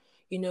got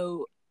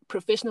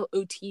professional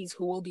OTs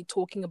who will be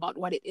talking about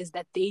what it is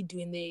that they do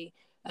in their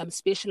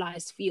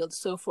specialized fields.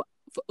 So for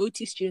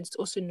OT students to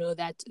also know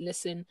that,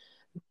 listen,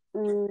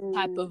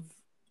 type of,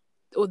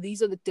 or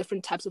these are the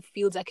different types of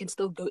fields I can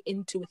still go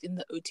into within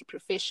the OT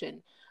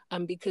profession.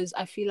 because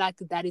I feel like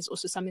that is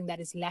also something that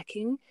is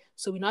lacking.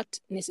 So we're not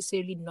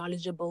necessarily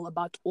knowledgeable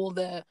about all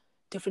the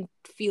different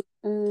fields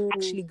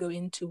actually go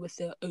into with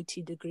the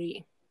OT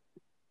degree.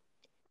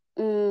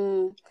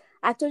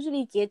 I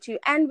totally get you.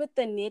 And with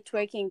the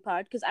networking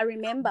part, because I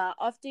remember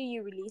after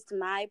you released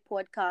my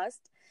podcast,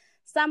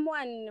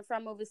 someone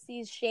from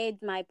overseas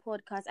shared my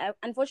podcast.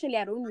 Unfortunately,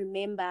 I don't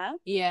remember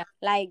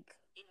like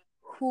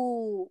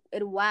who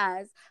it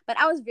was, but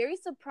I was very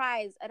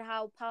surprised at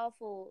how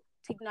powerful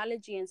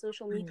technology and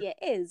social media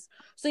is.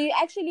 So you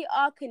actually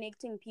are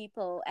connecting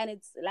people, and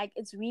it's like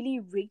it's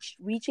really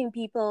reaching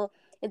people.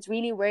 It's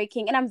really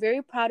working, and I'm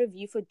very proud of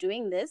you for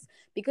doing this,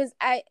 because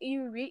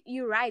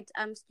you're right.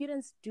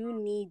 Students do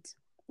need,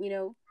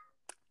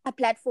 a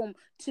platform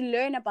to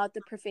learn about the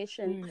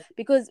profession,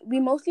 because we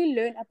mostly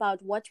learn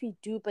about what we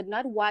do, but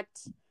not what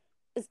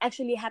is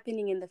actually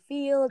happening in the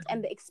field.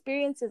 And the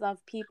experiences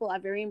of people are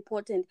very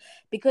important,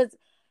 because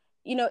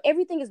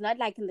everything is not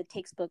like in the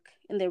textbook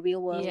in the real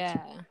world.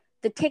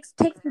 The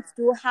textbooks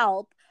do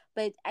help,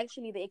 but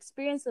actually the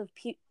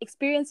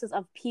experiences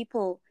of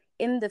people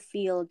in the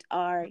field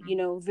are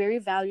very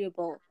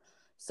valuable.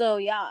 So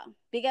yeah,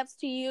 big ups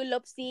to you,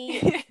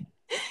 Lopsy.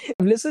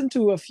 I've listened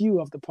to a few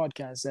of the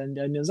podcasts, and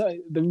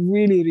they're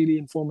really, really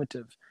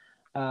informative.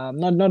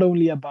 Not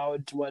only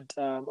about what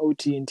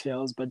OT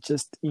entails, but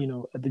just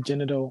the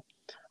general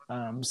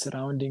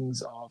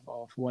surroundings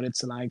of what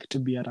it's like to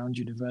be around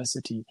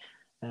university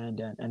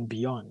and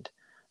beyond.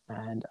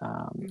 And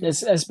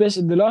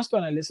especially the last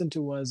one I listened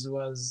to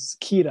was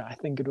Kira, I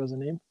think it was her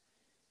name.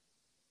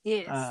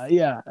 Yes.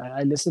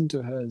 I listened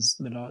to hers,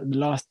 the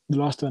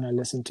last one I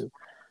listened to.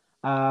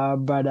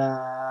 But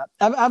I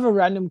have a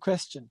random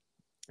question.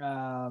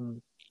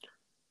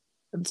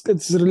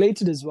 It's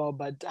related as well,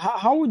 but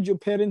how would your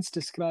parents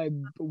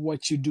describe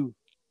what you do?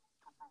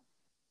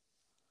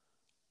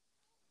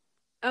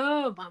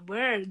 Oh my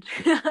word.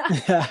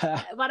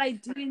 What I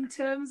do in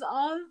terms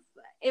of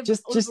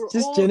just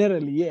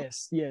generally,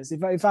 yes.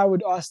 If I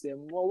would ask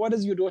them, well, what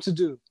does your daughter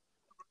do?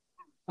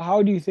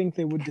 How do you think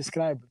they would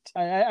describe it?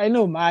 I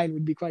know mine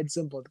would be quite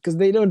simple, because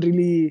they don't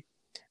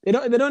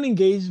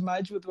engage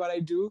much with what I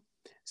do,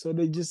 so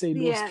they just say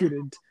law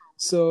student.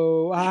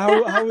 So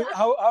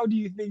how do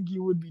you think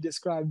you would be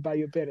described by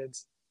your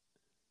parents?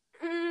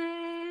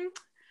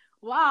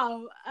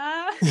 Wow.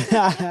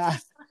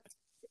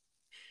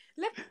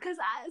 Look, because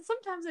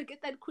sometimes I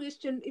get that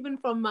question even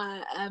from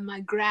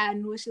my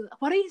gran, where she's like,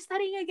 "What are you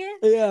studying again?"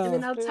 Yeah. And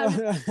then I'll tell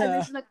her, and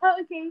then she's like, "Oh,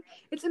 okay,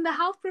 it's in the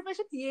health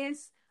profession."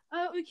 Yes.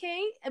 Oh,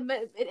 okay.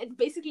 But it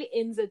basically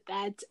ends at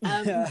that.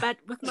 But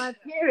with my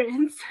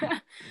parents,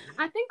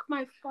 I think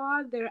my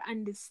father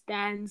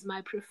understands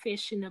my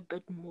profession a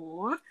bit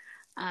more.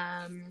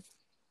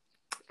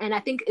 And I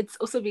think it's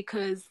also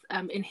because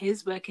in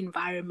his work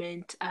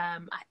environment,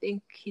 I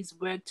think he's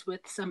worked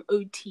with some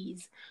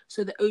OTs.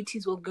 So the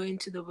OTs will go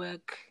into the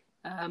work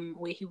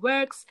where he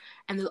works,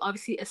 and they'll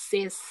obviously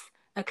assess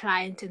a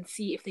client and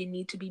see if they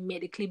need to be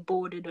medically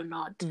boarded or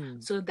not.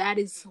 So that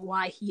is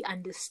why he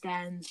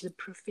understands the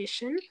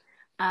profession.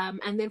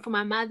 And then for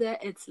my mother,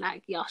 it's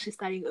like, yeah, she's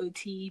studying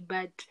OT,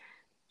 but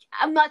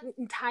I'm not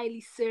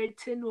entirely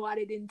certain what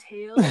it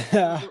entails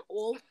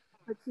overall.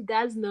 But she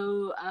does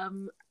know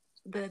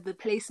the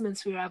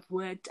placements where I've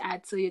worked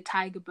at, so your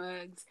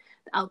Tigerbergs,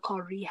 the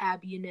alcohol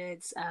rehab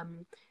units,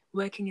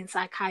 working in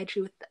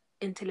psychiatry with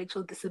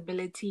intellectual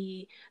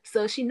disability.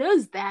 So she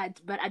knows that,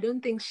 but I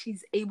don't think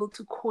she's able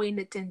to coin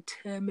it and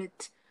term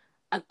it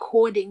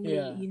accordingly,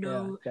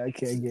 Yeah, okay,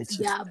 I get you.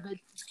 Yeah, but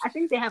I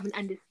think they have an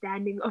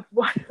understanding of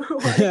what it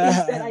is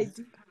that I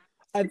do.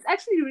 It's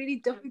actually really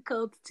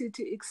difficult to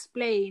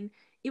explain,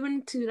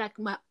 even to like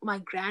my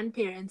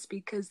grandparents,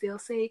 because they'll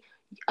say,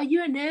 "Are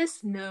you a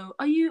nurse? No.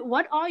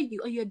 What are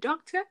you? Are you a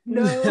doctor?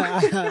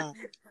 No."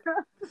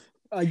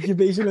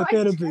 Occupational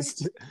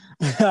therapist.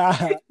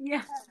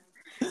 Yeah,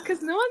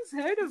 because no one's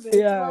heard of it.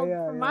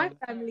 From my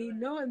family,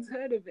 no one's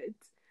heard of it.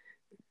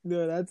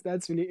 No,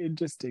 that's really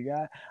interesting.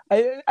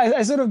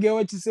 I sort of get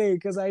what you say,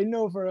 because I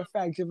know for a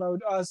fact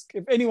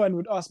if anyone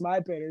would ask my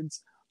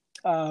parents,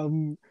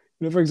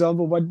 for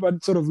example,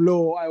 what sort of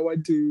law I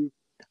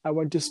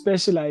want to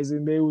specialize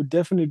in, they would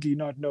definitely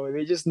not know.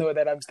 They just know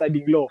that I'm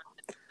studying law.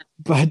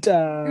 But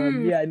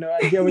I know,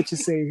 I get what you're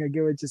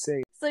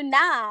saying. So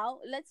now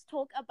let's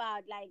talk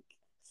about like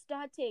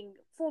starting.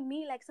 For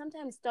me, like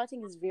sometimes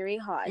starting is very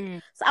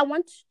hard. So I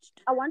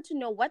want to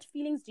know, what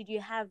feelings did you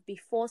have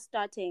before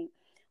starting?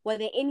 Were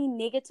there any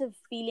negative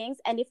feelings?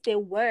 And if there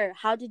were,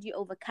 how did you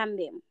overcome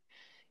them?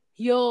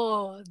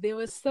 There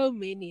were so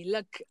many.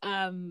 Look,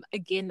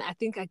 again, I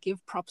think I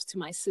give props to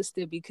my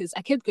sister, because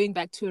I kept going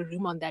back to her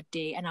room on that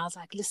day, and I was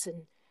like,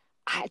 "Listen,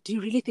 do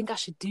you really think I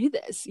should do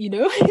this?"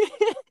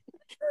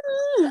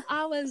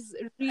 I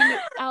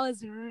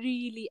was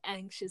really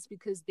anxious,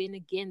 because then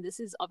again, this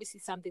is obviously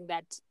something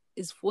that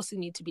is forcing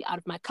me to be out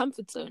of my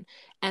comfort zone,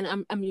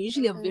 and I'm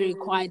usually a very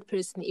quiet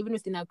person. Even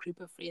within our group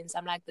of friends,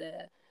 I'm like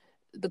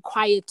the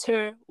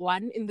quieter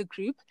one in the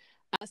group.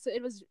 So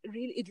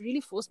it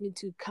really forced me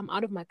to come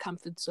out of my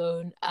comfort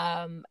zone.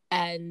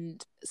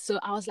 And so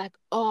I was like,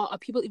 oh, are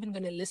people even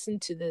going to listen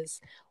to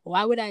this?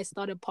 Why would I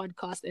start a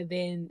podcast and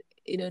then,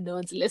 no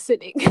one's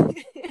listening?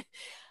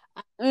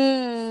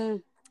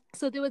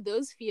 So there were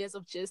those fears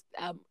of just,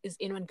 is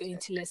anyone going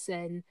to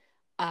listen?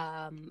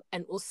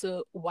 And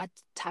also what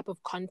type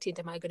of content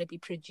am I going to be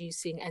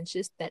producing, and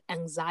just that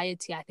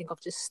anxiety, I think,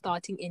 of just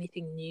starting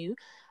anything new.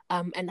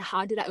 And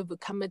how did I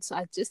overcome it? So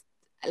I just,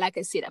 like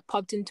I said, I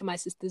popped into my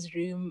sister's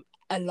room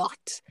a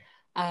lot.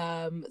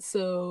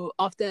 So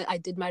after I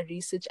did my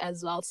research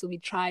as well, so we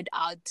tried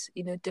out,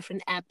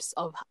 different apps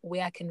of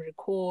where I can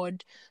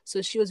record.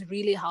 So she was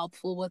really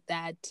helpful with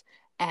that.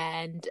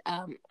 And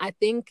I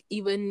think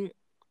even,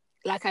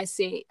 like I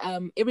say,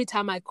 every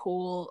time I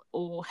call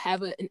or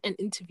have an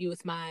interview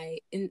with my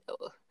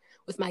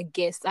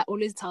guests, I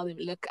always tell them,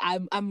 look,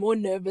 I'm more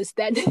nervous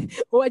than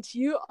what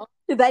you are.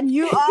 Than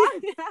you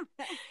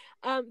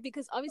are.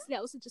 Because obviously I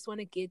also just want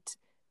to get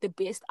the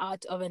best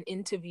out of an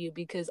interview,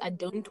 because I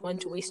don't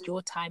want to waste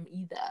your time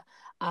either.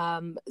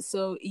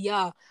 So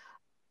yeah,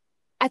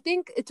 I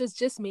think it was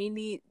just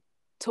mainly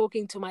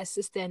talking to my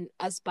sister and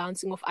us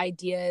bouncing off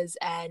ideas.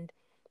 And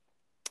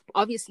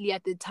obviously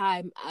at the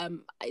time,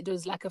 it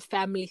was like a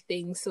family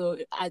thing. So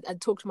I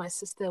talked to my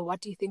sister,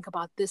 what do you think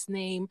about this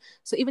name?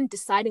 So even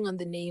deciding on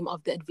the name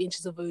of the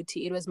Adventures of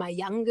OT, it was my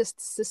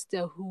youngest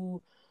sister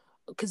who,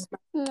 because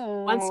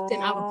once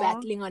then I were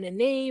battling on a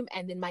name,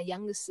 and then my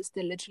youngest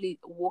sister literally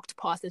walked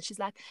past and she's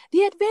like,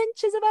 the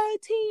Adventures of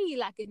OT,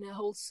 like in a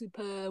whole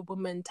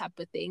superwoman type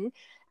of thing.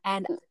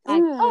 And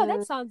like, oh,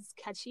 that sounds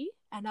catchy.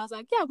 And I was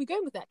like, yeah, we're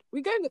going with that.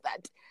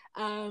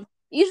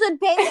 You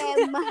should pay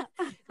them.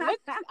 Look,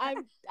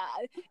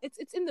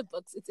 it's in the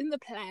books. It's in the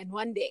plan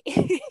one day.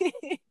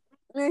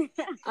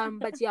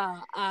 But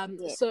yeah,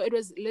 so it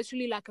was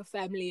literally like a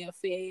family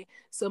affair.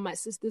 So my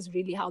sisters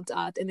really helped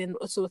out, and then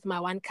also with my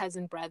one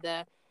cousin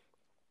brother.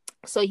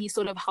 So he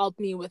sort of helped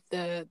me with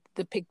the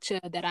picture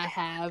that I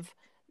have.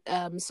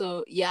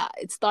 So yeah,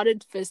 it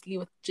started firstly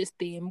with just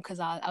them, because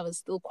I was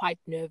still quite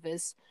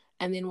nervous.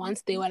 And then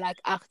once they were like,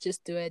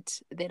 just do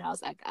it, then I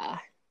was like,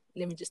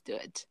 let me just do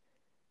it.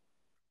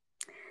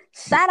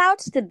 Shout out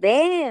to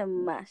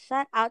them.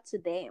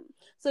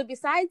 So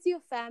besides your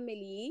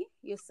family,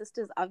 your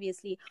sisters,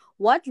 obviously,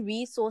 what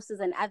resources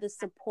and other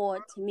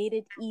support made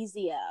it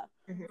easier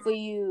for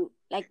you,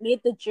 like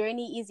made the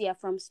journey easier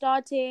from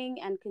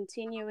starting and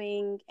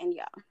continuing? And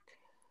yeah.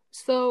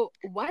 So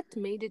what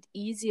made it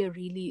easier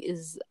really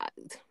is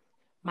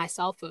my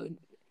cell phone.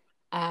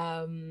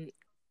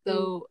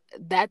 So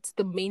that's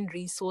the main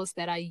resource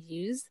that I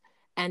use.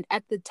 And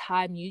at the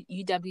time,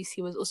 UWC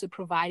was also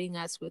providing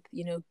us with,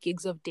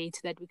 gigs of data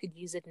that we could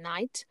use at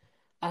night,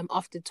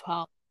 after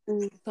 12.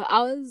 So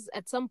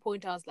at some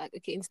point, I was like,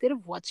 okay, instead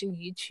of watching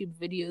YouTube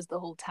videos the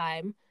whole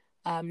time,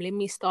 let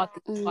me start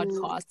the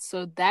podcast.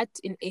 So that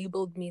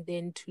enabled me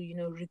then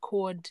to,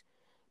 record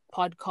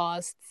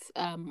podcasts,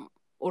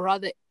 or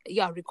rather,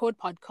 record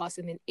podcasts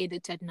and then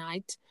edit at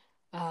night.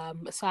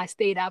 So I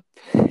stayed up.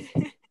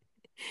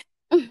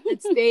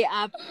 I'd stay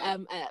up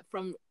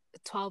from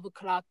 12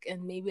 o'clock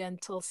and maybe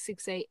until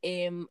 6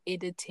 a.m.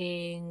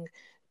 editing,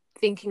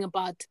 thinking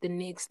about the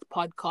next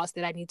podcast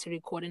that I need to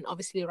record, and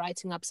obviously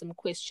writing up some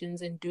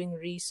questions and doing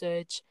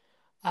research.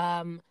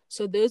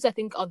 So those, I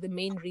think, are the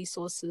main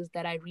resources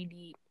that I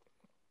really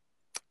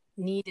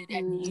needed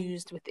and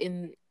used with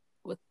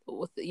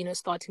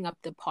starting up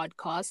the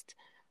podcast.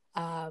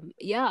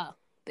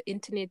 The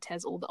internet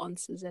has all the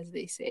answers, as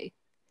they say.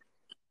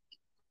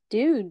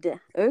 Dude,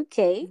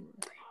 okay.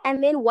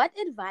 And then what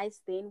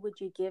advice then would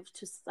you give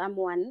to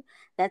someone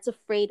that's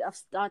afraid of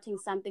starting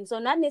something? So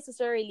not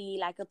necessarily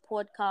like a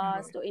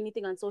podcast or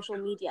anything on social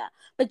media,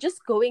 but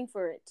just going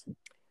for it.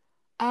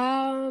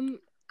 I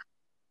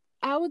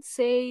would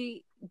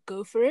say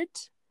go for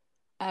it.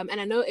 And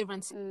I know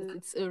everyone says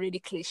it's already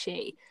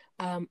cliche.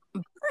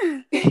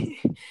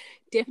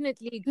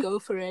 Definitely go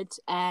for it,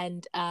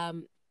 and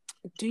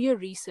do your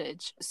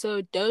research.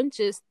 So don't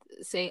just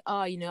say,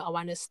 I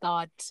want to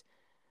start,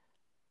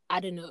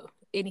 I don't know,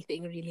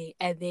 anything really,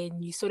 and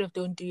then you sort of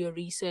don't do your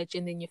research,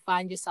 and then you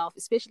find yourself,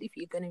 especially if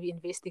you're going to be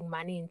investing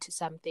money into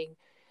something,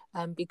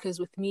 because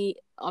with me,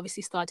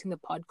 obviously starting the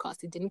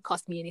podcast, it didn't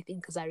cost me anything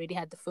because I already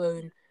had the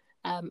phone,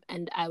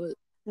 and I was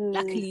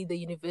luckily the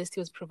university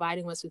was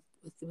providing us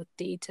with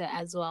data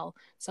as well,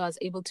 so I was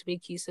able to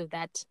make use of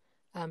that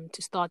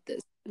to start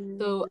this.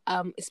 So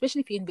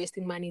especially if you're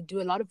investing money,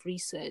 do a lot of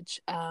research,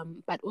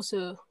 but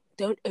also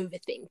don't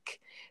overthink,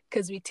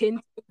 because we tend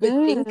to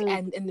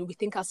overthink and we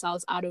think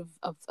ourselves out of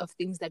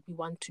things that we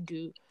want to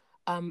do.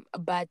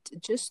 But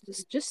just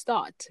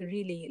start,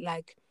 really,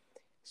 like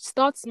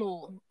start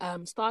small.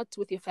 Start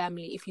with your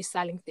family. If you're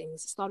selling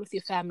things, start with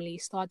your family,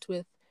 start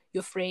with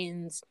your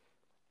friends,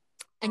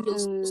 and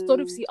you'll sort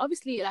of see,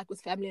 obviously, like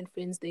with family and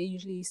friends, they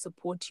usually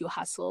support your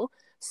hustle.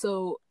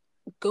 So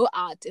go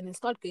out and then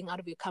start going out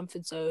of your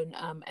comfort zone,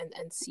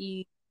 and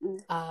see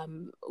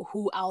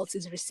who else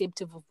is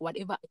receptive of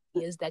whatever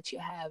ideas that you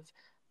have.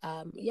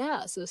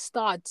 So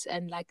start,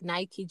 and like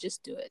Nike,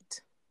 just do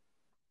it.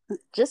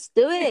 Just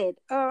do it.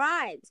 All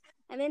right.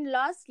 And then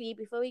lastly,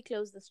 before we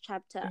close this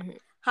chapter,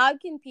 how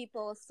can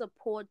people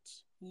support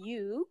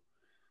you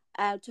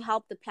to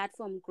help the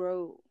platform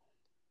grow?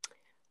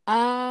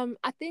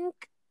 I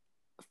think,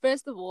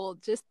 first of all,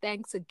 just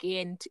thanks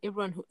again to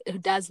everyone who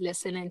does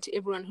listen, and to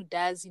everyone who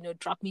does,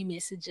 drop me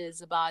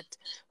messages about,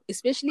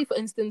 especially for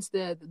instance,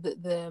 the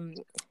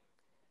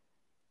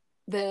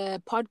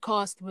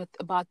podcast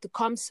about the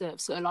ComServe.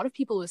 So a lot of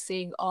people were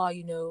saying,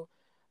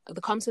 the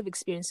ComServe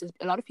experiences.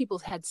 A lot of people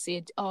had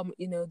said,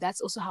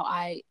 that's also how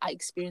I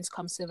experienced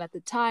ComServe at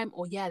the time,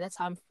 or yeah, that's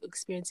how I'm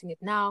experiencing it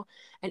now.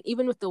 And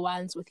even with the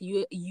ones with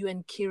you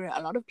and Kira,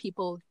 a lot of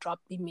people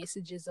dropped me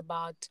messages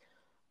about,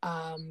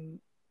 I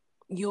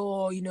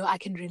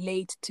can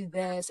relate to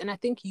this. And I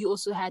think you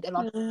also had a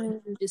lot of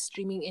just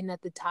streaming in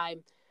at the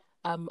time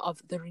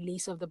of the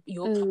release of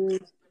your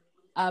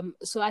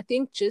so I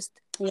think just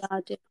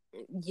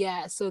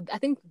so I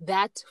think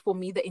that for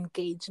me, the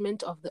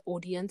engagement of the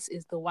audience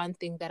is the one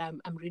thing that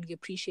I'm really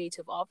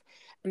appreciative of.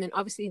 And then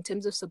obviously in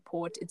terms of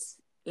support, it's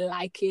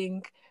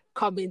liking,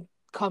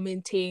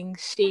 commenting,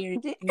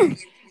 sharing.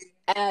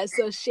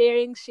 So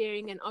sharing,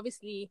 and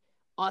obviously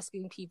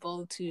asking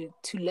people to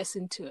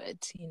listen to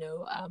it.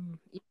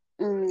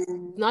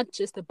 Not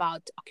just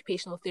about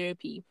occupational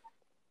therapy,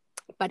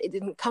 but it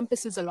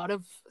encompasses a lot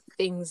of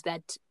things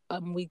that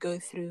we go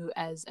through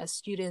as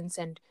students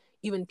and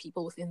even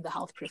people within the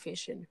health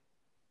profession.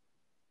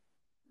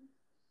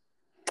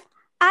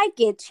 I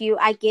get you.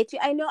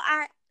 I know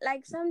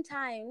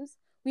sometimes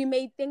we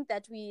may think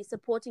that we're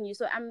supporting you.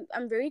 So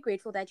I'm very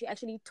grateful that you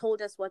actually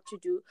told us what to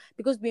do,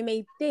 because we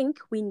may think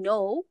we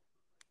know,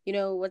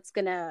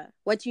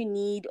 what you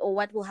need or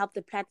what will help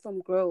the platform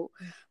grow.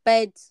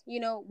 But, we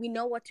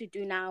know what to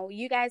do now.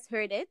 You guys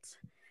heard it.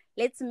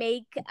 Let's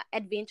make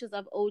Adventures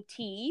of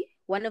OT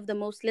one of the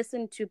most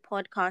listened to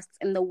podcasts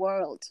in the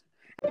world.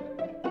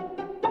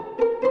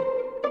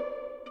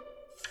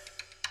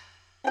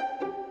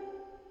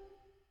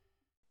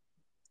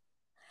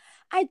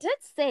 I did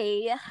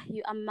say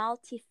you are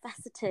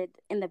multifaceted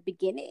in the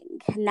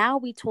beginning. Now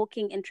we're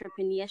talking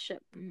entrepreneurship.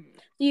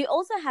 You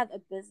also have a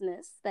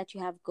business that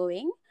you have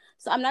going.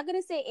 So I'm not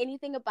going to say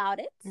anything about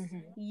it.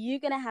 You're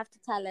going to have to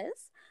tell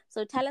us.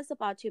 So tell us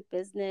about your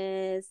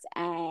business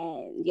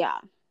and yeah.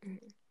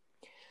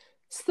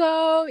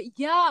 So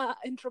yeah,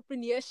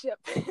 entrepreneurship.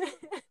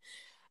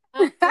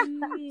 A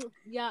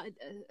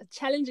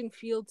challenging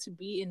field to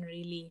be in,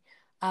 really.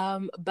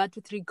 But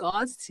with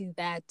regards to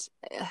that,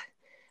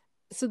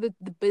 so the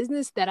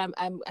business that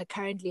I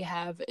currently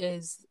have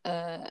is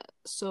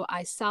so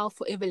I sell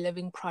Forever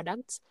Living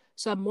products.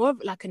 So I'm more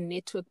of like a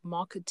network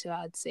marketer,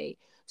 I'd say.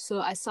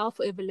 So I sell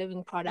Forever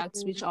Living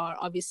products, which are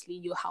obviously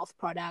your health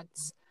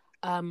products,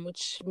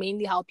 which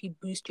mainly help you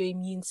boost your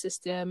immune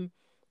system,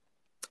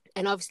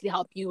 and obviously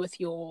help you with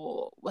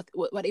your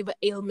whatever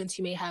ailments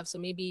you may have. So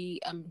maybe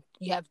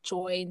you have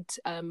joint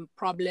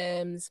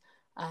problems,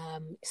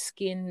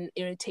 skin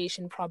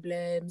irritation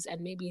problems, and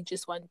maybe you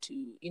just want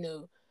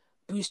to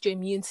boost your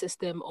immune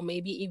system, or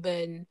maybe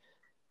even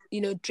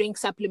drink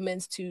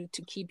supplements to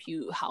keep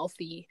you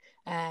healthy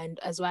and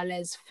as well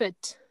as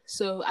fit.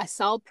 So I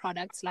sell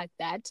products like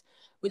that,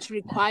 which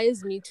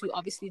requires me to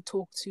obviously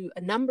talk to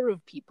a number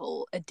of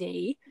people a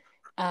day.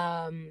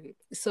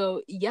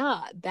 So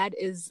yeah, that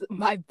is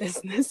my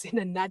business in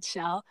a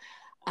nutshell.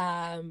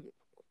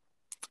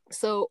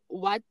 So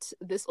what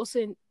this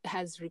also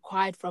has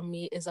required from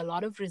me is a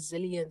lot of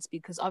resilience,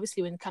 because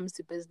obviously when it comes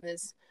to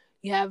business,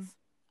 you have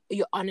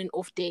your on and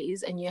off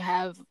days, and you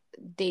have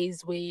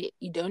days where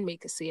you don't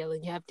make a sale,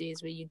 and you have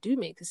days where you do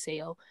make a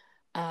sale.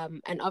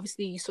 And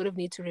obviously you sort of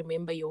need to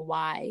remember your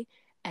why.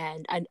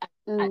 And I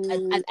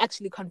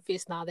actually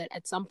confess now that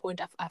at some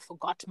point I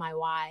forgot my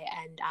why,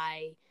 and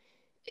I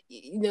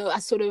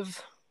sort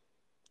of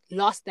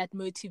lost that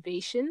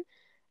motivation.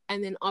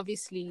 And then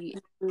obviously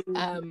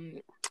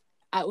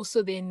I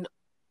also then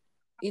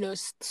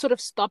sort of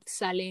stopped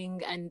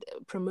selling and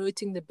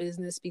promoting the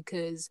business,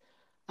 because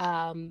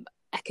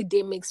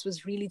academics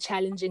was really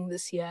challenging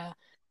this year.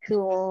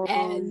 Cool.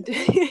 And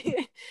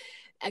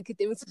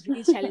academics was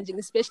really challenging,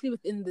 especially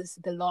within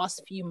the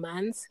last few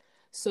months.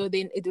 So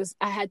then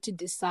I had to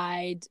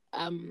decide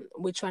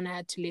which one I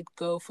had to let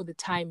go for the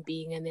time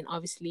being. And then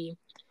obviously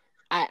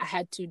I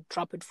had to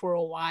drop it for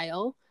a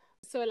while.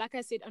 So like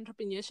I said,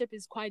 entrepreneurship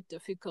is quite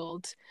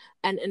difficult.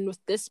 And with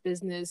this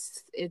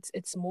business,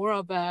 it's more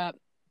of a,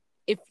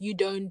 if you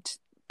don't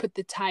put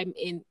the time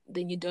in,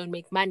 then you don't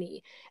make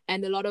money.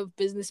 And a lot of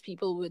business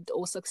people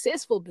or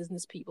successful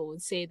business people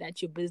would say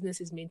that your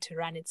business is meant to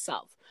run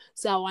itself.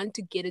 So I want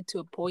to get it to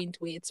a point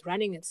where it's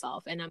running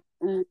itself, and I'm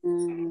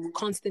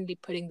constantly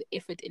putting the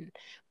effort in.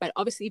 But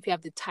obviously, if you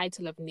have the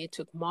title of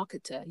network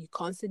marketer, you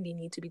constantly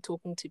need to be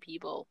talking to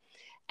people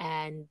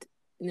and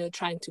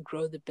trying to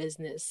grow the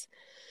business.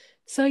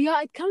 So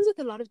yeah, it comes with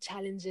a lot of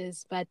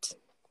challenges, but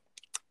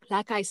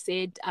like I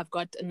said, I've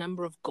got a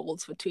number of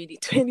goals for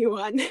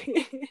 2021.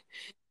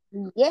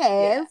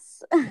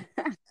 Yes. Yeah.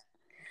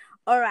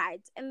 All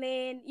right. And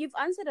then you've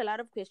answered a lot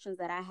of questions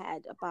that I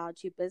had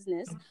about your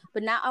business.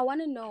 But now I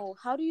want to know,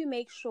 how do you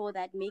make sure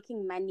that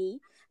making money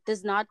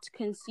does not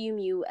consume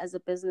you as a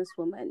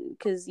businesswoman?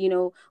 Because,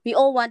 we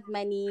all want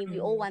money, we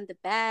all want the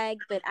bag.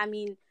 But I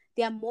mean,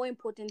 there are more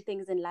important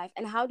things in life.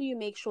 And how do you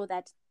make sure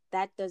that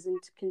that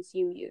doesn't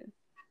consume you?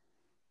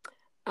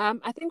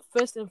 I think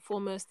first and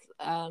foremost,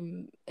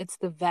 it's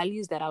the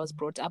values that I was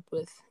brought up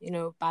with,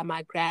 by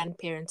my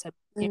grandparents and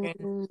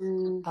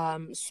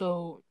parents.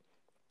 So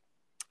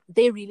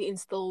they really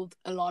instilled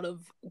a lot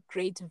of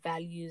great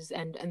values,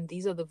 and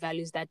these are the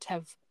values that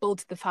have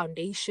built the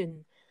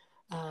foundation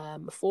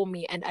for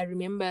me. And I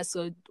remember,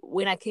 so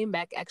when I came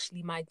back,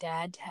 actually, my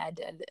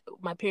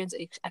parents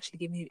actually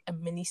gave me a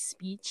mini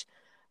speech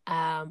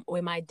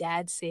where my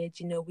dad said,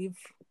 we've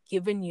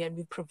given you and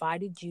we've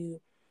provided you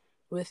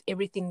with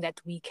everything that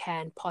we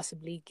can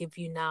possibly give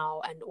you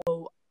now, and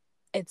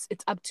it's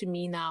up to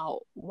me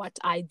now what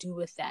I do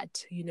with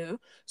that.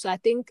 So I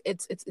think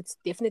it's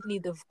definitely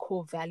the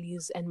core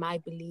values and my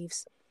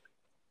beliefs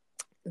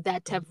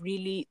that that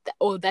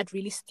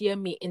really steer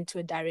me into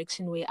a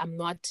direction where I'm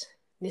not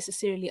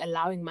necessarily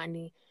allowing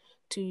money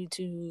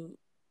to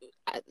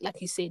like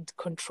you said,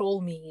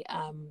 control me.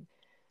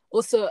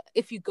 Also,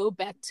 if you go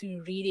back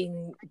to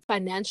reading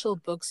financial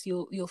books,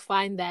 you'll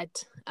find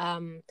that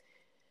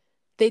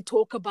they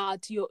talk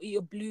about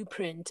your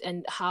blueprint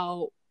and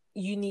how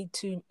you need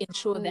to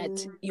ensure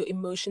that your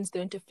emotions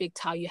don't affect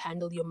how you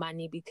handle your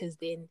money, because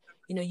then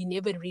you're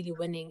never really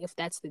winning if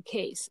that's the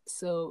case.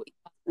 So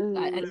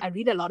I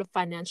read a lot of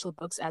financial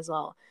books as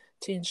well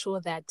to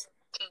ensure that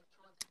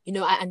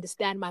I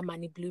understand my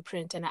money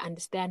blueprint, and I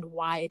understand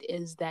why it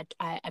is that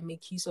I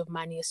make use of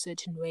money a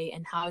certain way,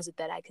 and how is it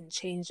that I can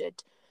change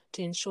it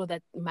to ensure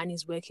that money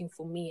is working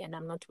for me and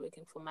I'm not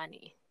working for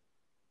money.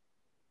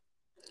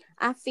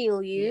 I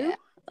feel you. Yeah.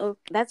 Oh,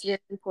 that's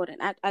very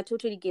important. I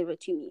totally get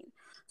what you mean.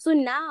 So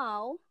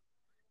now,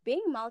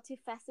 being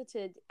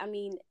multifaceted, I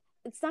mean,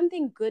 it's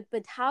something good,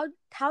 but how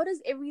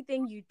does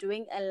everything you're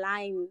doing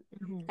align?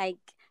 Like,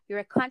 you're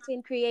a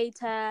content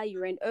creator,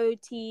 you're an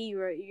OT,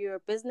 you're a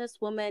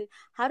businesswoman.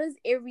 How does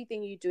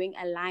everything you're doing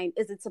align?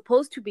 Is it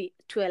supposed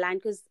to align?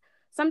 Because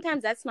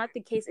sometimes that's not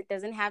the case. It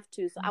doesn't have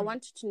to. So I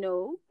wanted to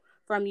know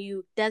from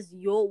you, does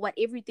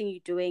everything you're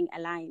doing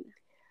align?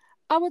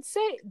 I would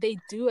say they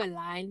do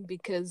align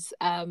because,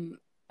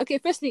 okay,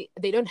 firstly,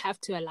 they don't have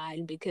to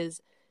align,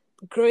 because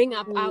growing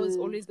up, I was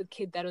always the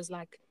kid that was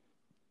like,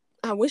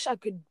 I wish I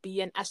could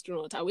be an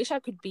astronaut. I wish I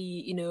could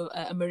be,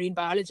 a marine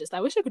biologist.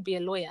 I wish I could be a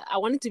lawyer. I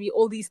wanted to be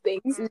all these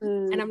things.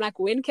 And I'm like,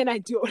 when can I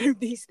do all of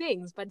these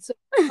things? But so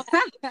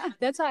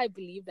that's how I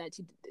believe that,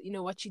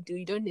 what you do,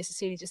 you don't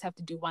necessarily just have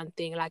to do one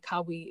thing. Like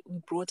how we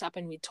brought up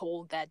and we're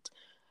told that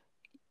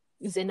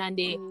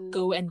Zenande,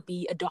 go and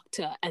be a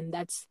doctor, and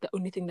that's the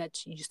only thing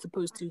that you're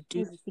supposed to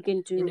do. You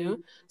can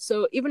do.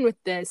 So even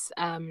with this,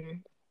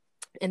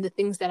 and the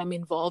things that I'm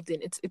involved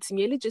in, it's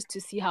merely just to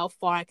see how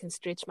far I can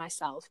stretch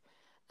myself.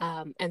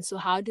 And so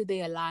how do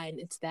they align?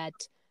 It's that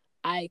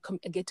I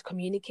get to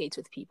communicate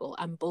with people.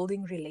 I'm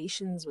building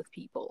relations with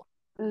people.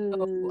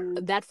 So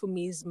that for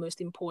me is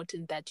most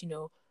important, that,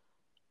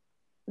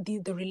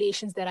 the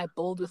relations that I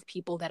build with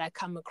people that I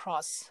come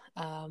across,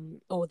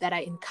 or that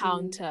I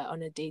encounter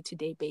on a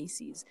day-to-day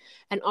basis.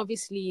 And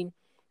obviously,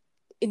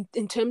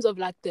 in terms of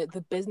like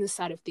the business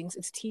side of things,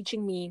 it's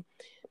teaching me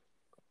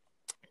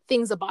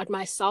things about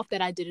myself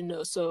that I didn't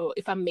know. So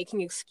if I'm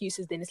making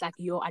excuses, then it's like,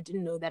 I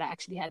didn't know that I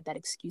actually had that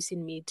excuse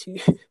in me to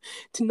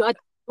not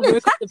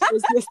work on the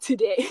business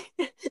today.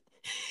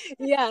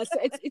 Yeah, so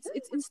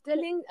it's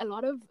instilling a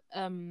lot of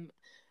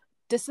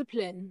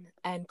discipline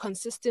and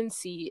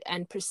consistency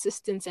and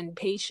persistence and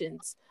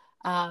patience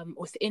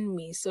within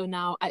me. So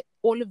now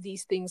all of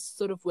these things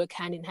sort of work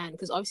hand in hand,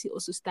 because obviously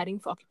also studying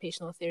for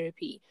occupational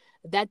therapy,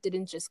 that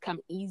didn't just come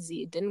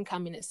easy. It didn't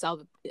come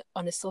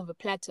on a silver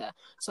platter.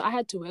 So I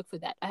had to work for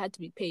that. I had to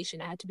be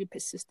patient. I had to be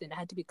persistent. I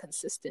had to be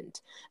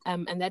consistent.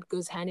 And that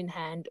goes hand in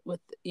hand with,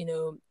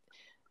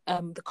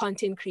 the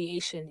content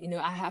creation.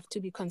 I have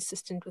to be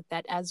consistent with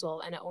that as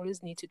well. And I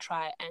always need to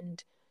try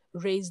and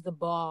raise the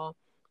bar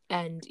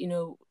and,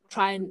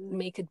 try and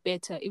make it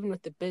better. Even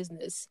with the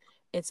business,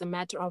 it's a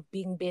matter of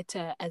being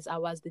better as I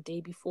was the day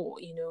before,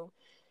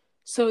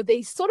 So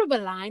they sort of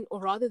align,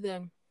 or rather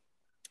the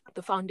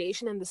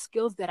foundation and the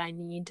skills that I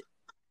need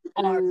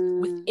are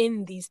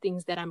within these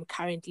things that I'm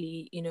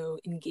currently,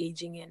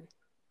 engaging in.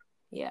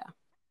 Yeah.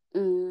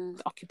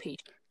 The occupation.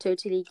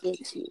 Totally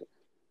get you.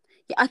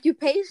 Your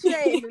occupation.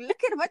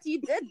 Look at what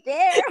you did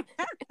there.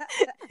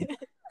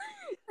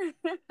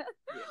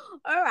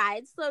 All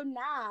right, so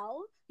now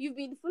you've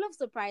been full of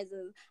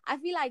surprises. I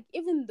feel like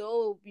even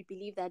though we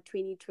believe that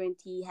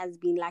 2020 has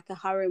been like a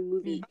horror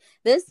movie,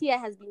 this year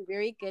has been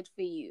very good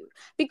for you,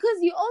 because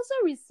you also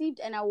received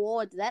an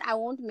award that I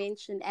won't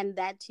mention and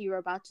that you're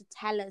about to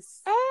tell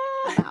us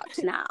about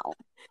now.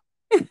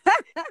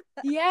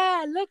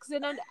 Yeah, look,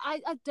 Zenan,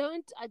 I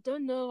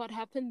don't know what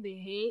happened there.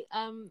 Hey,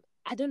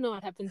 I don't know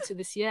what happened to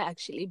this year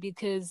actually,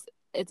 because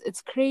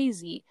it's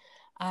crazy.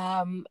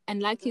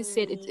 And like you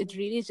said, it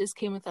really just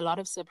came with a lot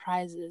of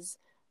surprises.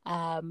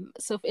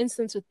 So for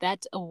instance, with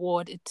that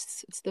award,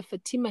 it's the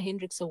Fatima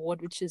Hendricks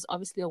Award, which is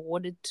obviously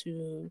awarded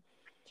to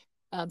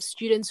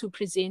students who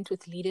present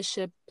with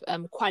leadership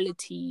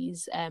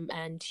qualities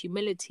and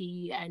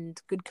humility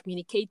and good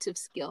communicative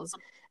skills,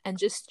 and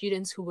just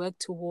students who work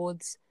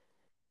towards,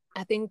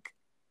 I think,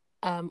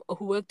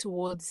 who work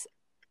towards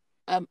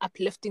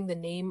uplifting the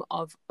name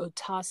of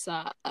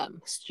OTASA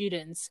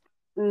students.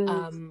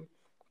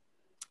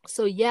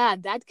 So yeah,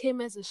 that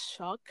came as a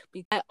shock.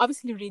 I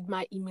obviously read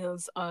my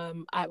emails.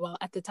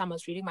 At the time I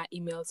was reading my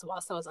emails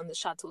whilst I was on the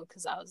shuttle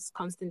because I was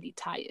constantly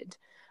tired.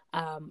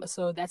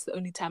 So that's the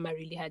only time I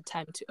really had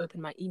time to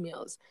open my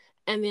emails.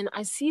 And then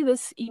I see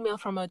this email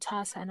from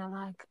OTASA, and I'm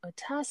like,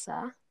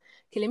 OTASA?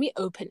 Okay, let me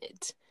open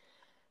it.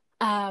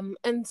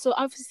 And so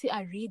obviously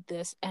I read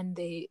this, and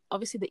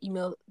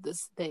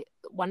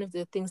one of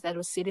the things that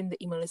was said in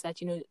the email is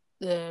that,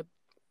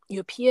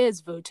 your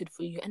peers voted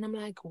for you. And I'm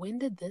like, when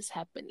did this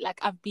happen?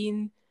 Like,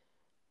 the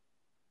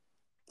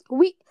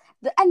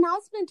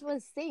announcement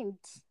was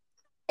sent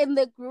in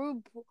the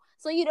group,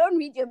 so you don't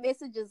read your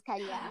messages,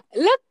 Kanya.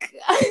 Look,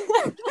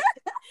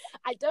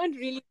 I don't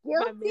really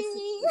read my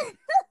messages.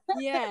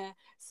 Yeah.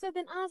 So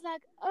then I was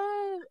like,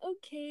 oh,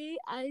 okay,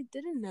 I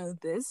didn't know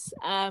this.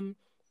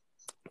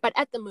 But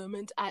at the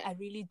moment, I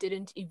really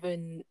didn't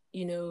even,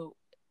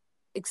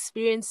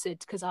 experience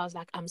it, because I was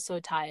like, I'm so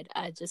tired.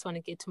 I just want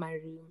to get to my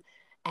room.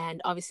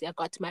 And obviously I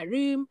got to my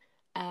room,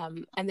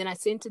 and then I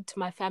sent it to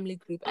my family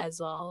group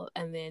as well.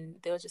 And then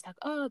they were just like,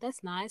 oh,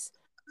 that's nice.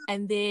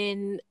 And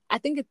then I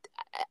think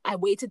I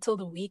waited till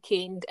the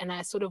weekend, and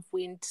I sort of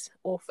went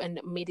off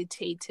and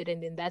meditated.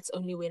 And then that's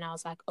only when I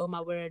was like, oh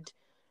my word,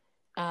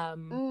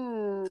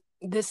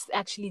 this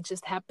actually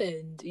just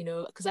happened,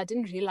 because I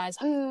didn't realize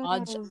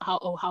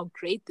how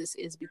great this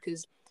is,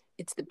 because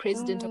it's the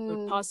president of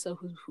OTASA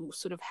who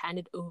sort of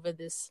handed over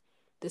this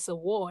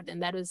award,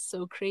 and that was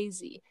so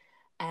crazy.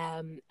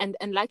 And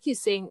like you're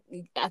saying,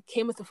 I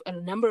came with a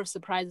number of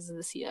surprises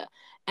this year,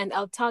 and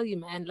I'll tell you,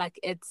 man, like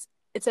it's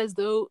as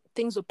though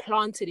things were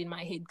planted in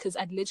my head, because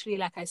I'd literally,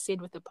 like I said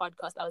with the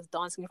podcast, I was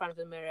dancing in front of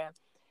the mirror,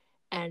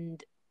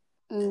 and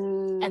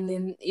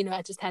then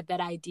I just had that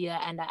idea,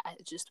 and I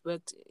just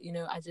worked,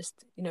 I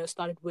just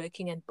started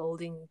working and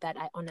building that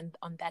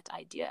on that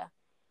idea.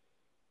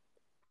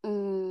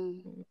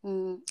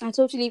 I'm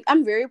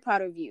very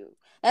proud of you.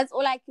 That's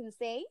all I can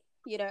say.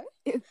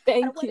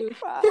 Thank you.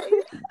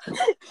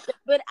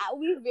 But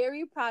we're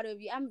very proud of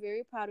you. I'm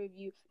very proud of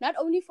you, not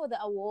only for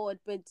the award,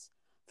 but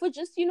for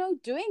just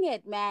doing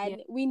it, man.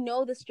 Yeah. We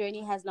know this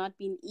journey has not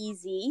been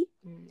easy,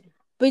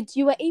 but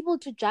you were able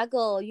to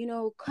juggle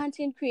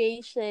content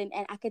creation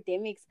and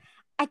academics.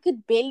 I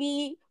could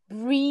barely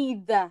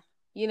breathe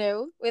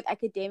with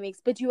academics,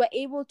 but you were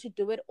able to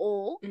do it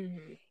all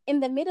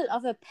in the middle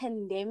of a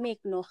pandemic,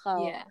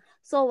 Nochal. Yeah.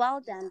 So well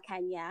done,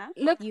 Kanya.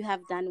 Look, you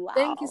have done well.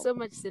 Thank you so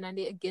much,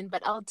 Sinandi, again.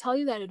 But I'll tell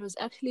you that it was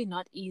actually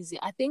not easy.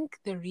 I think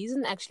the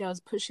reason actually I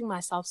was pushing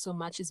myself so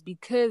much is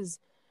because,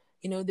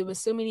 there were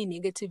so many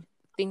negative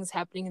things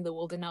happening in the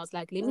world. And I was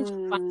like, let me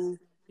find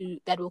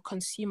that will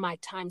consume my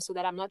time, so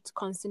that I'm not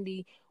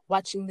constantly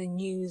watching the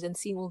news and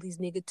seeing all these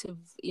negative,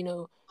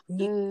 news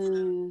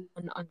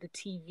on the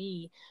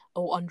TV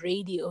or on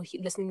radio, or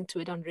listening to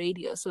it on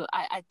radio. So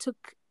I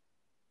took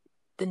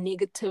the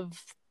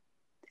negative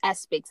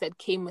aspects that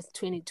came with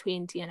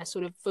 2020, and I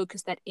sort of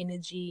focused that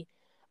energy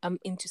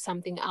into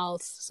something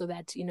else, so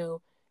that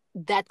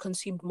that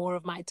consumed more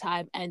of my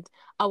time. And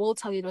I will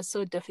tell you, it was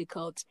so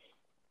difficult.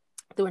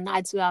 There were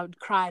nights where I would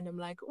cry, and I'm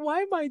like, why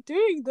am I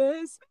doing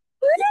this?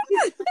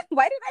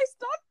 Why did I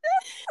start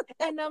this?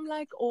 And I'm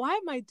like, why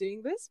am I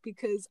doing this?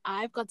 Because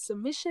I've got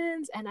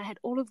submissions, and I had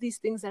all of these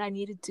things that I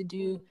needed to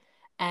do.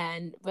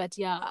 But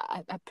yeah,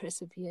 I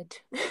persevered.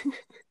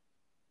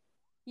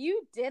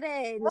 You did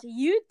it.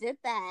 You did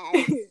that.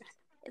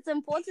 It's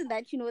important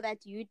that you know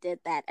that you did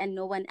that and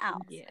no one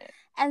else. Yeah.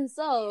 And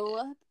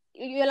so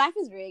your life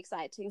is very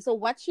exciting. So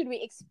what should we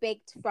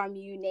expect from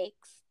you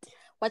next?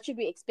 What should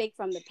we expect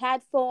from the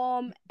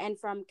platform, and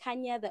from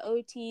Kanya the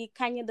OT,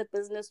 Kanya the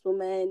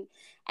businesswoman,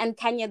 and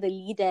Kanya the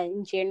leader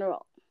in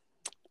general?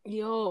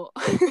 Yo.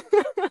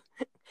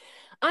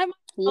 I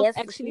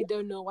actually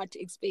don't know what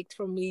to expect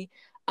from me.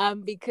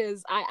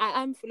 Because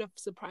I'm full of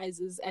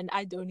surprises, and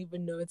I don't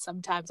even know it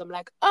sometimes. I'm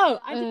like, oh,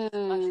 I didn't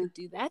know I should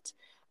do that.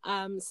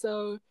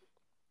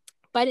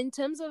 But in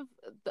terms of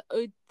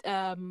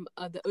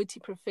the OT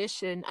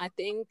profession, I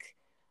think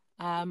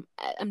I'm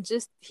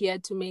just here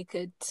to make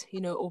it,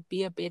 or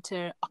be a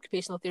better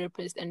occupational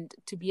therapist, and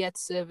to be at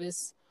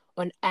service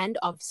and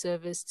of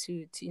service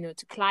to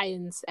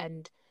clients,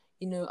 and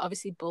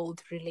obviously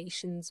build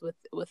relations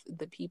with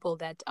the people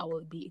that I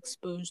will be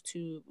exposed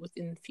to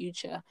within the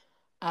future.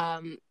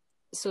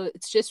 So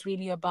it's just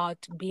really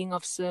about being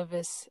of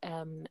service,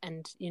 and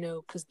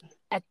because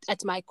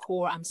at my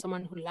core, I'm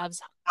someone who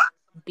loves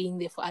being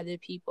there for other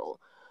people.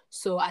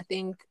 So I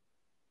think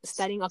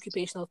studying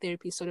occupational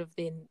therapy sort of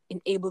then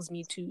enables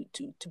me to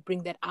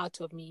bring that out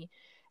of me.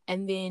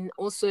 And then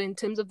also in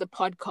terms of the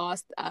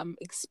podcast,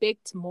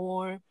 expect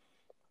more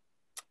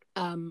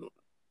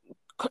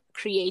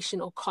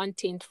creation or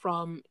content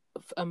from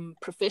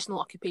professional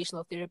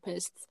occupational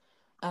therapists,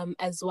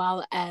 as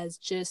well as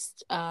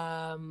just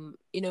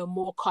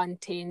more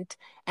content.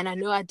 And I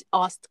know I'd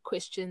asked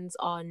questions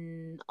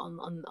on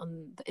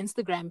the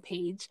Instagram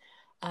page,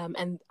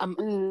 and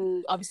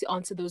obviously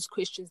answer those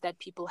questions that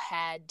people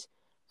had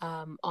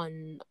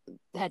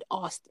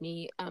asked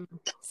me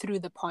through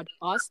the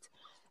podcast.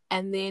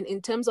 And then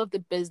in terms of the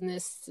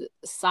business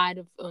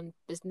side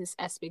business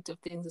aspect of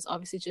things, is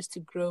obviously just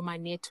to grow my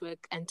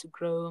network and to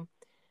grow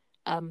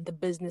the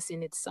business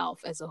in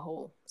itself as a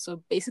whole.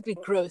 So basically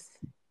growth.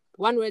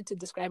 One word to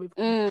describe it: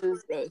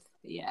 growth.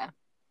 Yeah.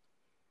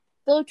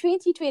 So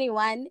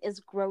 2021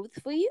 is growth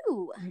for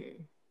you.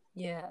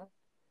 Yeah.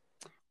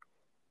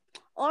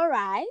 All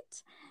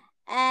right.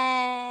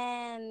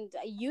 And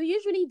you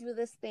usually do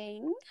this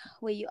thing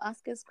where you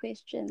ask us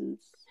questions.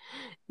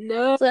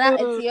 No. So now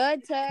it's your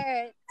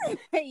turn.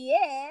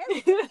 Yes.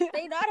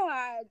 They not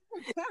hard.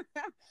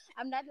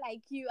 I'm not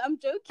like you. I'm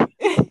joking.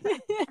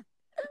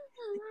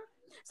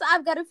 So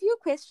I've got a few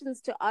questions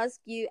to ask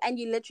you, and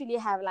you literally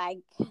have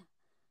like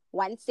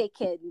 1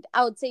 second.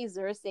 I would say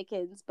 0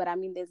 seconds, but I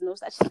mean, there's no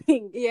such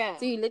thing. Yeah.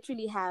 So you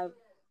literally have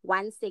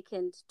 1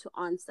 second to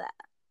answer.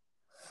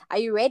 Are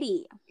you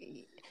ready?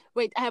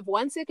 Wait, I have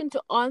 1 second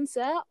to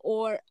answer,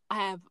 or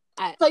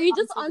so you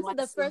just answer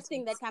the first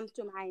thing that comes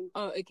to mind.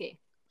 Oh, okay.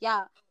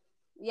 Yeah,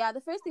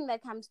 the first thing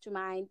that comes to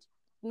mind.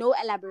 No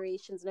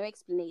elaborations, no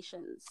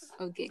explanations.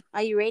 Okay.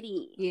 Are you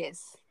ready?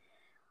 Yes.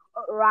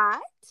 Right.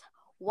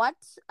 What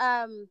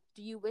do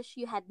you wish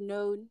you had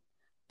known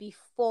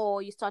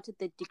before you started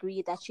the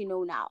degree that you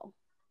know now?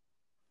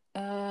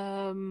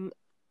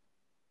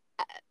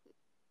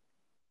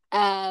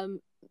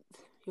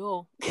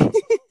 Yo.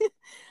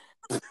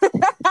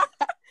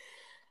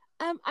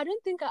 I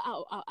don't think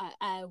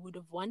I would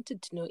have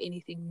wanted to know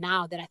anything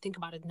now that I think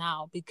about it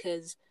now,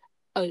 because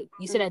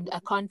you said I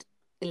can't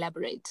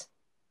elaborate.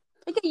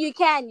 Okay, you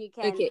can.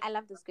 Okay. I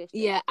love this question.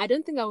 Yeah, I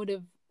don't think I would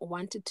have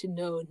wanted to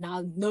know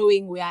now,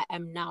 knowing where I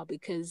am now,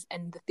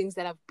 and the things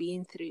that I've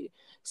been through.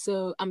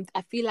 So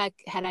I feel like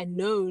had I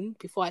known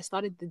before I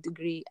started the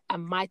degree, I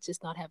might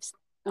just not have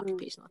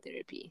occupational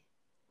therapy.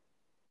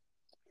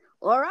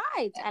 All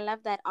right. I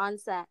love that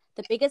answer.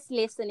 The biggest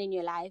lesson in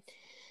your life?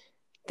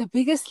 The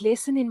biggest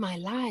lesson in my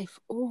life?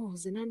 Oh,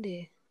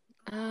 Zinande.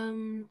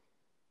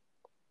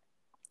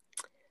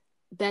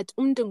 That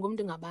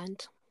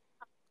ngabantu.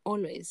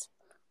 Always.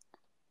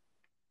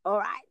 All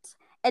right.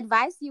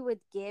 Advice you would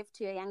give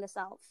to your younger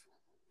self?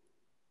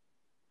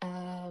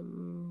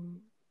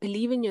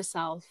 Believe in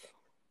yourself.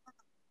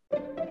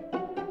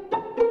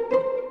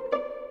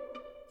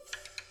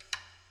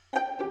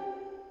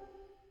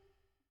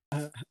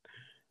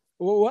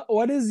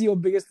 What is your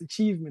biggest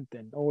achievement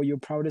then, or your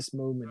proudest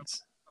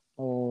moments,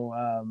 or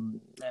and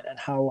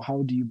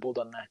how do you build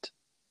on that?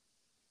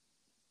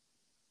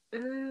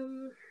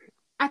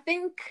 I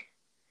think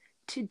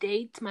to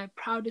date, my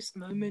proudest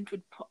moment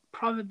would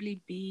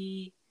probably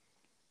be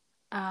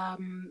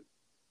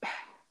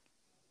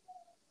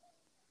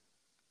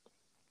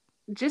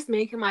just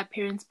making my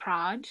parents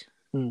proud,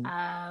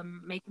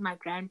 making my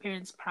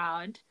grandparents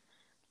proud,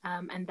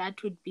 and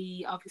that would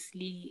be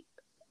obviously,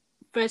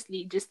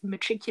 firstly, just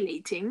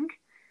matriculating.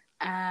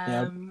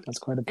 That's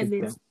quite a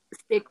big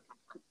thing.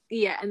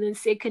 And then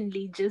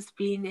secondly, just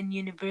being in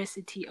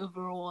university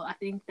overall. I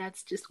think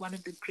that's just one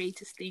of the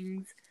greatest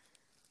things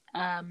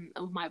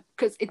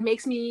because it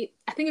makes me,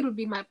 I think it would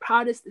be my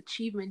proudest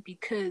achievement,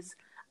 because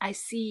I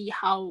see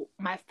how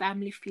my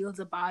family feels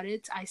about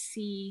it. I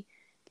see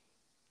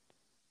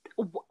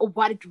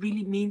what it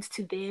really means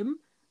to them.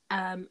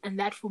 And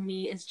that for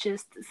me is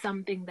just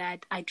something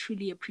that I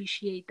truly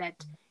appreciate,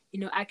 that,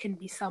 I can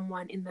be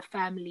someone in the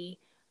family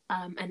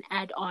and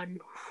add on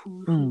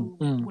who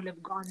will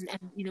have gone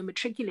and,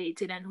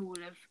 matriculated, and who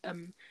will have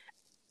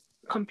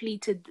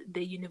completed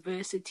the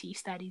university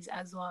studies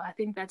as well. I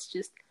think that's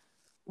just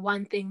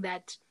one thing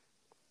that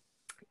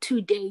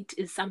to date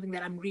is something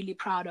that I'm really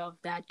proud of,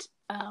 that,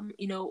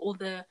 all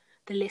the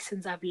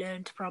lessons I've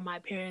learned from my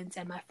parents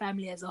and my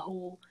family as a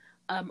whole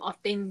are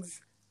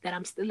things that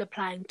I'm still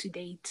applying to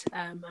date,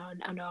 and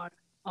are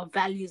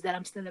values that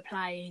I'm still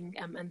applying,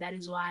 and that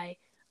is why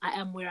I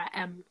am where I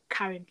am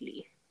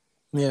currently.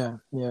 Yeah,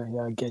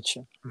 I get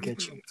you.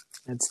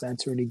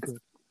 That's really good.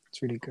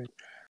 It's really good.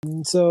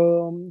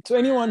 So, to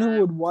anyone who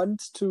would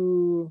want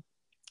to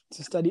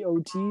study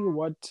OT,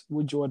 what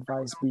would your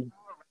advice be?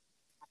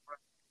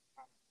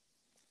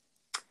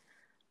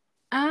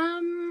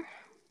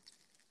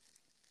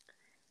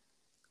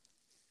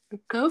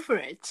 Go for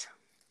it.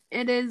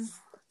 It is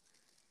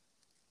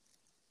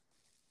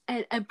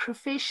a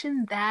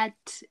profession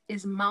that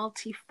is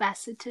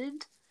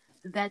multifaceted,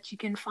 that you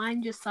can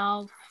find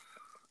yourself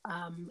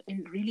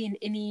in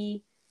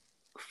any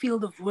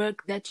field of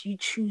work that you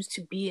choose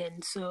to be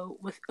in. So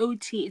with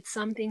OT, it's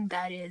something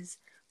that is,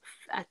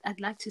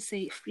 I'd like to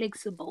say,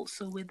 flexible.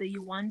 So whether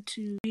you want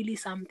to, really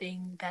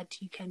something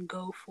that you can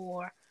go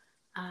for,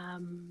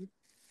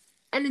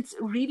 and it's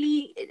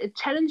really, it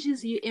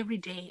challenges you every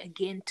day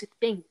again to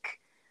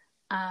think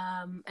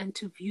and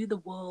to view the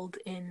world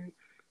in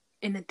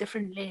a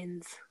different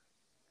lens,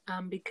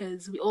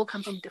 because we all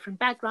come from different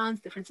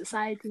backgrounds, different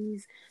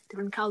societies,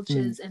 different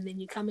cultures, and then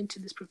you come into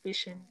this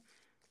profession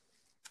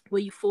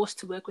where you're forced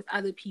to work with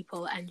other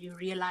people and you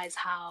realize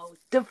how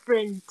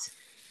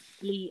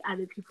differently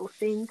other people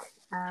think.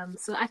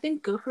 So I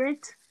think go for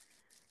it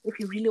if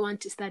you really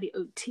want to study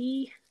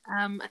OT.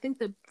 I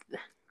think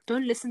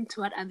don't listen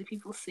to what other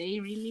people say,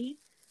 really.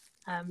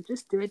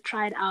 Just do it,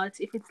 try it out.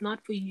 If it's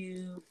not for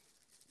you,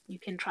 you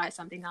can try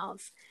something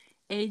else.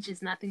 Age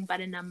is nothing but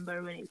a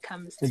number when it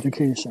comes to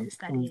education. to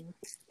studying.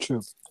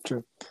 True.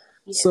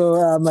 Yes.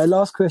 So my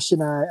last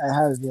question I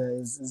have here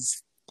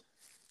is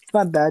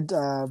not that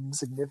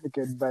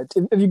significant, but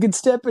if you could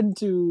step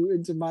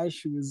into my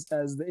shoes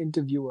as the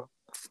interviewer,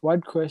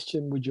 what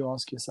question would you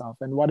ask yourself,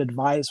 and what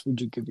advice would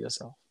you give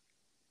yourself?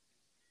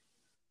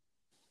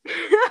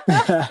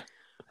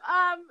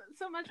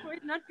 So much for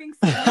it not being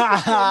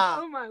significant.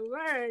 Oh my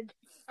word.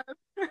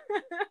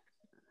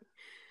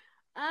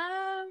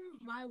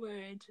 My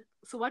word.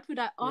 So what would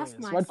I ask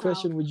myself? What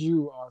question would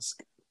you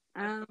ask?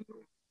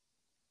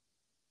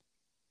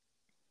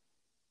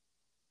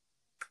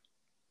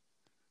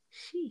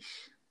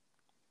 Sheesh.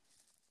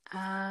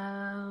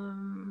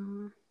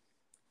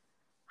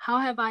 How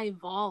have I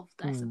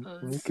evolved, I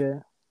suppose. Okay.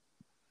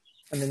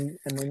 And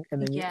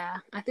then yeah,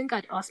 I think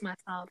I'd ask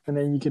myself. And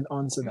then you can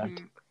answer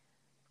that.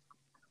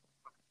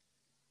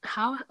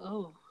 How?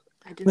 Oh,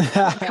 I didn't see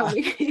that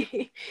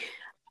coming.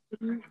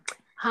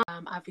 How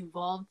I've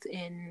evolved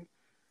in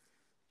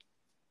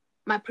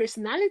my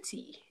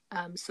personality.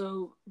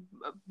 So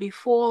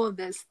before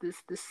this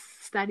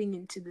studying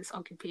into this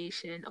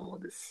occupation, or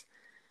this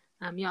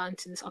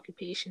into this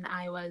occupation,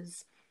 I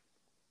was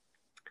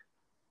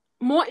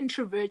more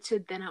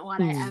introverted than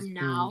what I am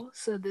now.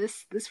 So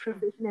this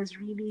profession has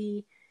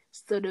really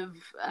sort of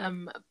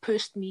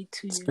pushed me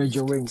to spread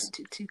your wings,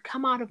 to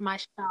come out of my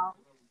shell.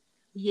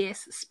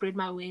 Yes, spread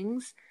my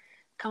wings,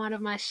 come out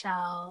of my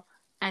shell,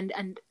 and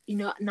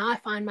now I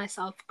find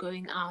myself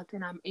going out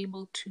and I'm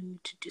able to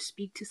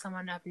speak to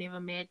someone I've never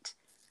met.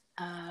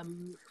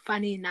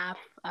 Funny enough,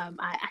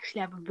 I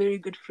actually have a very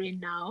good friend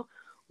now.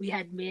 We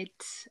had met,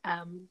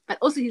 but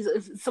also he's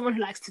someone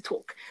who likes to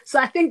talk. So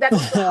I think that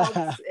also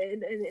helps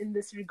in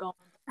this regard.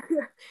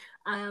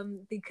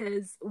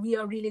 Because we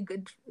are really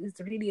good.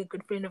 He's really a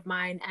good friend of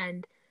mine,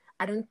 and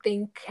I don't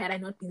think, had I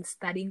not been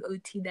studying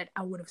OT, that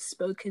I would have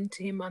spoken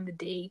to him on the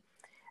day.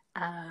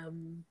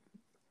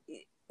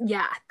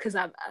 Because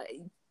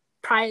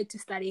prior to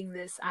studying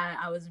this,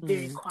 I was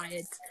very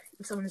quiet.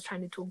 If someone is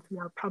trying to talk to me,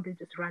 I'll probably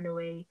just run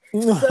away.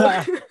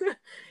 So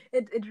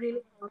it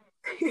really helped.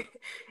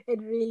 It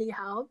really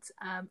helped.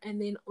 And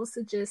then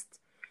also just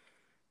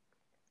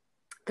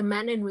the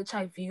manner in which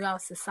I view our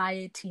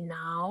society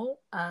now.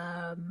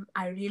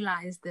 I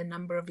realize the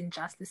number of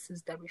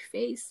injustices that we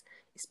face,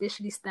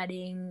 especially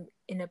studying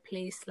in a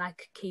place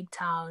like Cape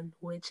Town,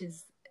 which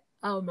is,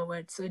 oh my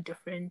word, so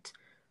different,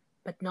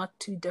 but not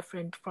too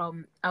different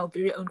from our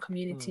very own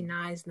community,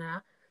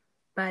 Naisna.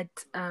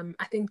 But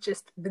I think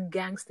just the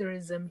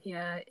gangsterism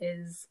here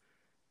is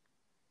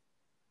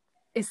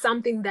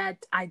something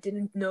that I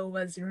didn't know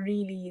was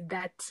really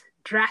that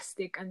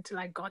drastic until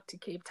I got to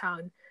Cape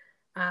Town.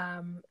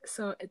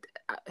 So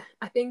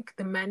I think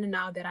the manner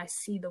now that I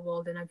see the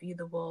world and I view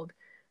the world,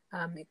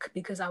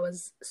 because I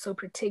was so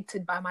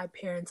protected by my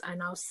parents, I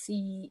now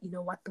see,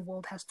 what the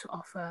world has to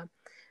offer.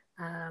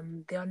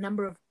 There are a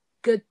number of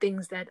good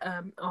things that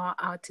are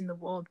out in the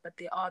world, but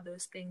there are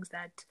those things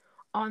that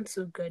aren't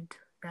so good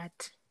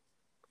that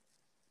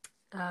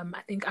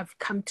I think I've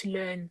come to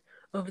learn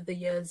over the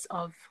years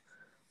of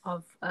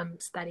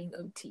studying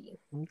OT.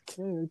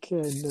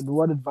 Okay. And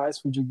what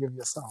advice would you give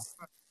yourself?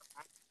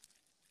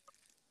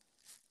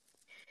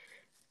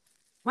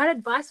 What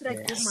advice would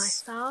I give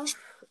myself?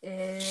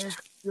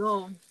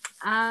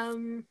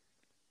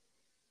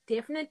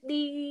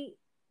 Definitely,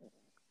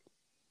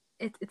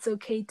 it's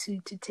okay to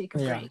take a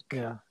break.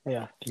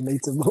 Yeah.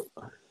 Relatable.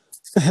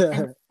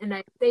 and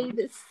I say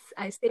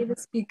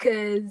this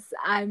because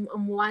I'm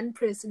one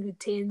person who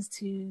tends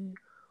to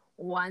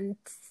want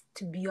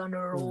to be on a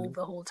roll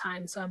the whole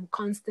time. So I'm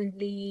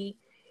constantly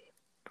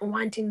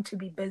wanting to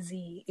be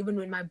busy, even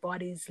when my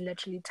body is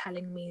literally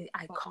telling me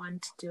I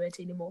can't do it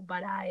anymore,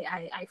 but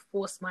I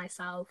force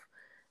myself.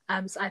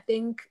 So I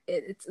think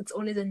it's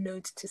always a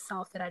note to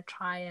self that I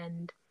try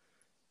and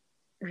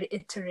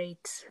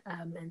reiterate,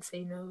 and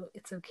say, no,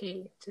 it's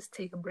okay, just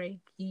take a break.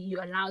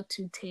 You're allowed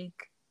to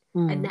take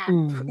a nap.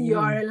 You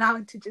are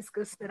allowed to just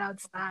go sit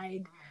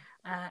outside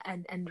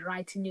and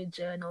write in your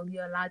journal.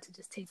 You're allowed to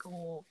just take a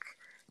walk.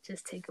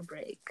 Just take a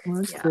break.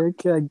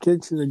 Okay, I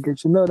get you.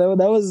 No,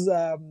 that was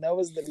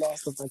the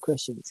last of my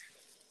questions.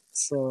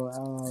 So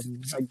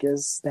I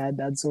guess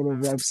that sort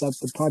of wraps up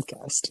the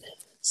podcast.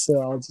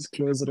 So I'll just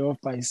close it off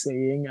by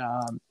saying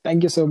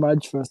thank you so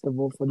much, first of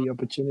all, for the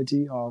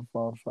opportunity of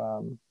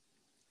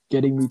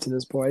getting me to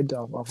this point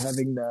of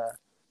having the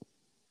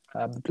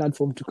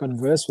platform to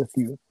converse with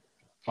you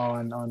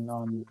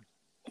on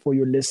for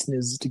your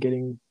listeners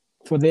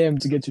for them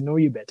to get to know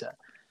you better.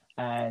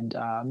 And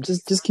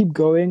just keep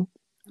going,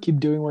 keep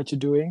doing what you're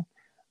doing.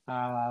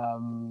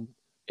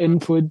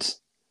 Input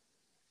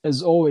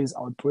is always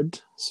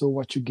output, so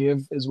what you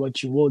give is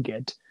what you will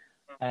get.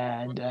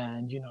 And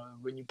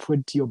when you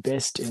put your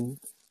best in,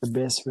 the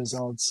best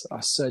results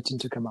are certain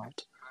to come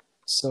out.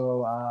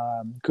 So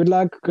good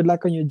luck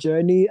on your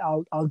journey.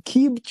 I'll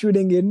keep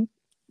tuning in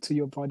to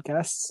your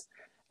podcasts,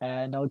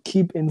 and I'll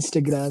keep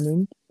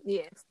Instagramming.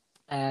 Yes.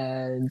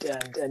 And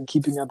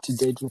keeping up to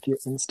date with your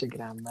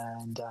Instagram.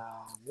 And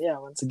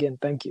once again,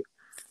 thank you.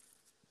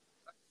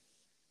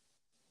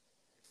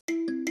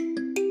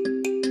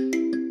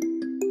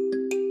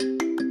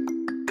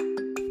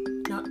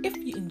 Now, if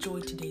you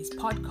enjoyed today's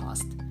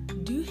podcast,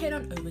 do head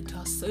on over to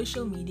our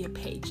social media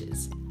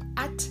pages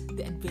at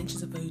The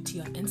Adventures of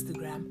OT on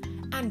Instagram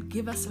and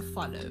give us a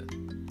follow.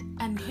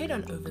 And head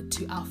on over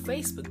to our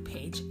Facebook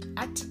page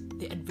at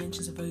The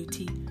Adventures of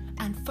OT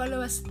and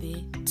follow us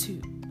there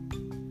too.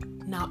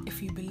 Now,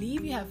 if you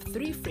believe you have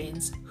 3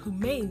 friends who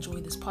may enjoy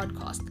this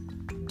podcast,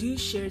 do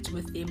share it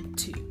with them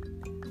too.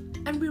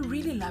 And we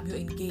really love your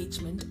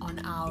engagement on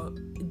our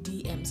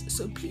DMs,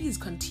 so please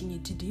continue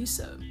to do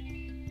so.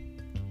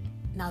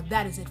 Now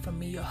that is it from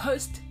me, your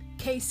host,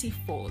 Casey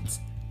Fords.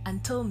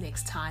 Until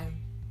next time.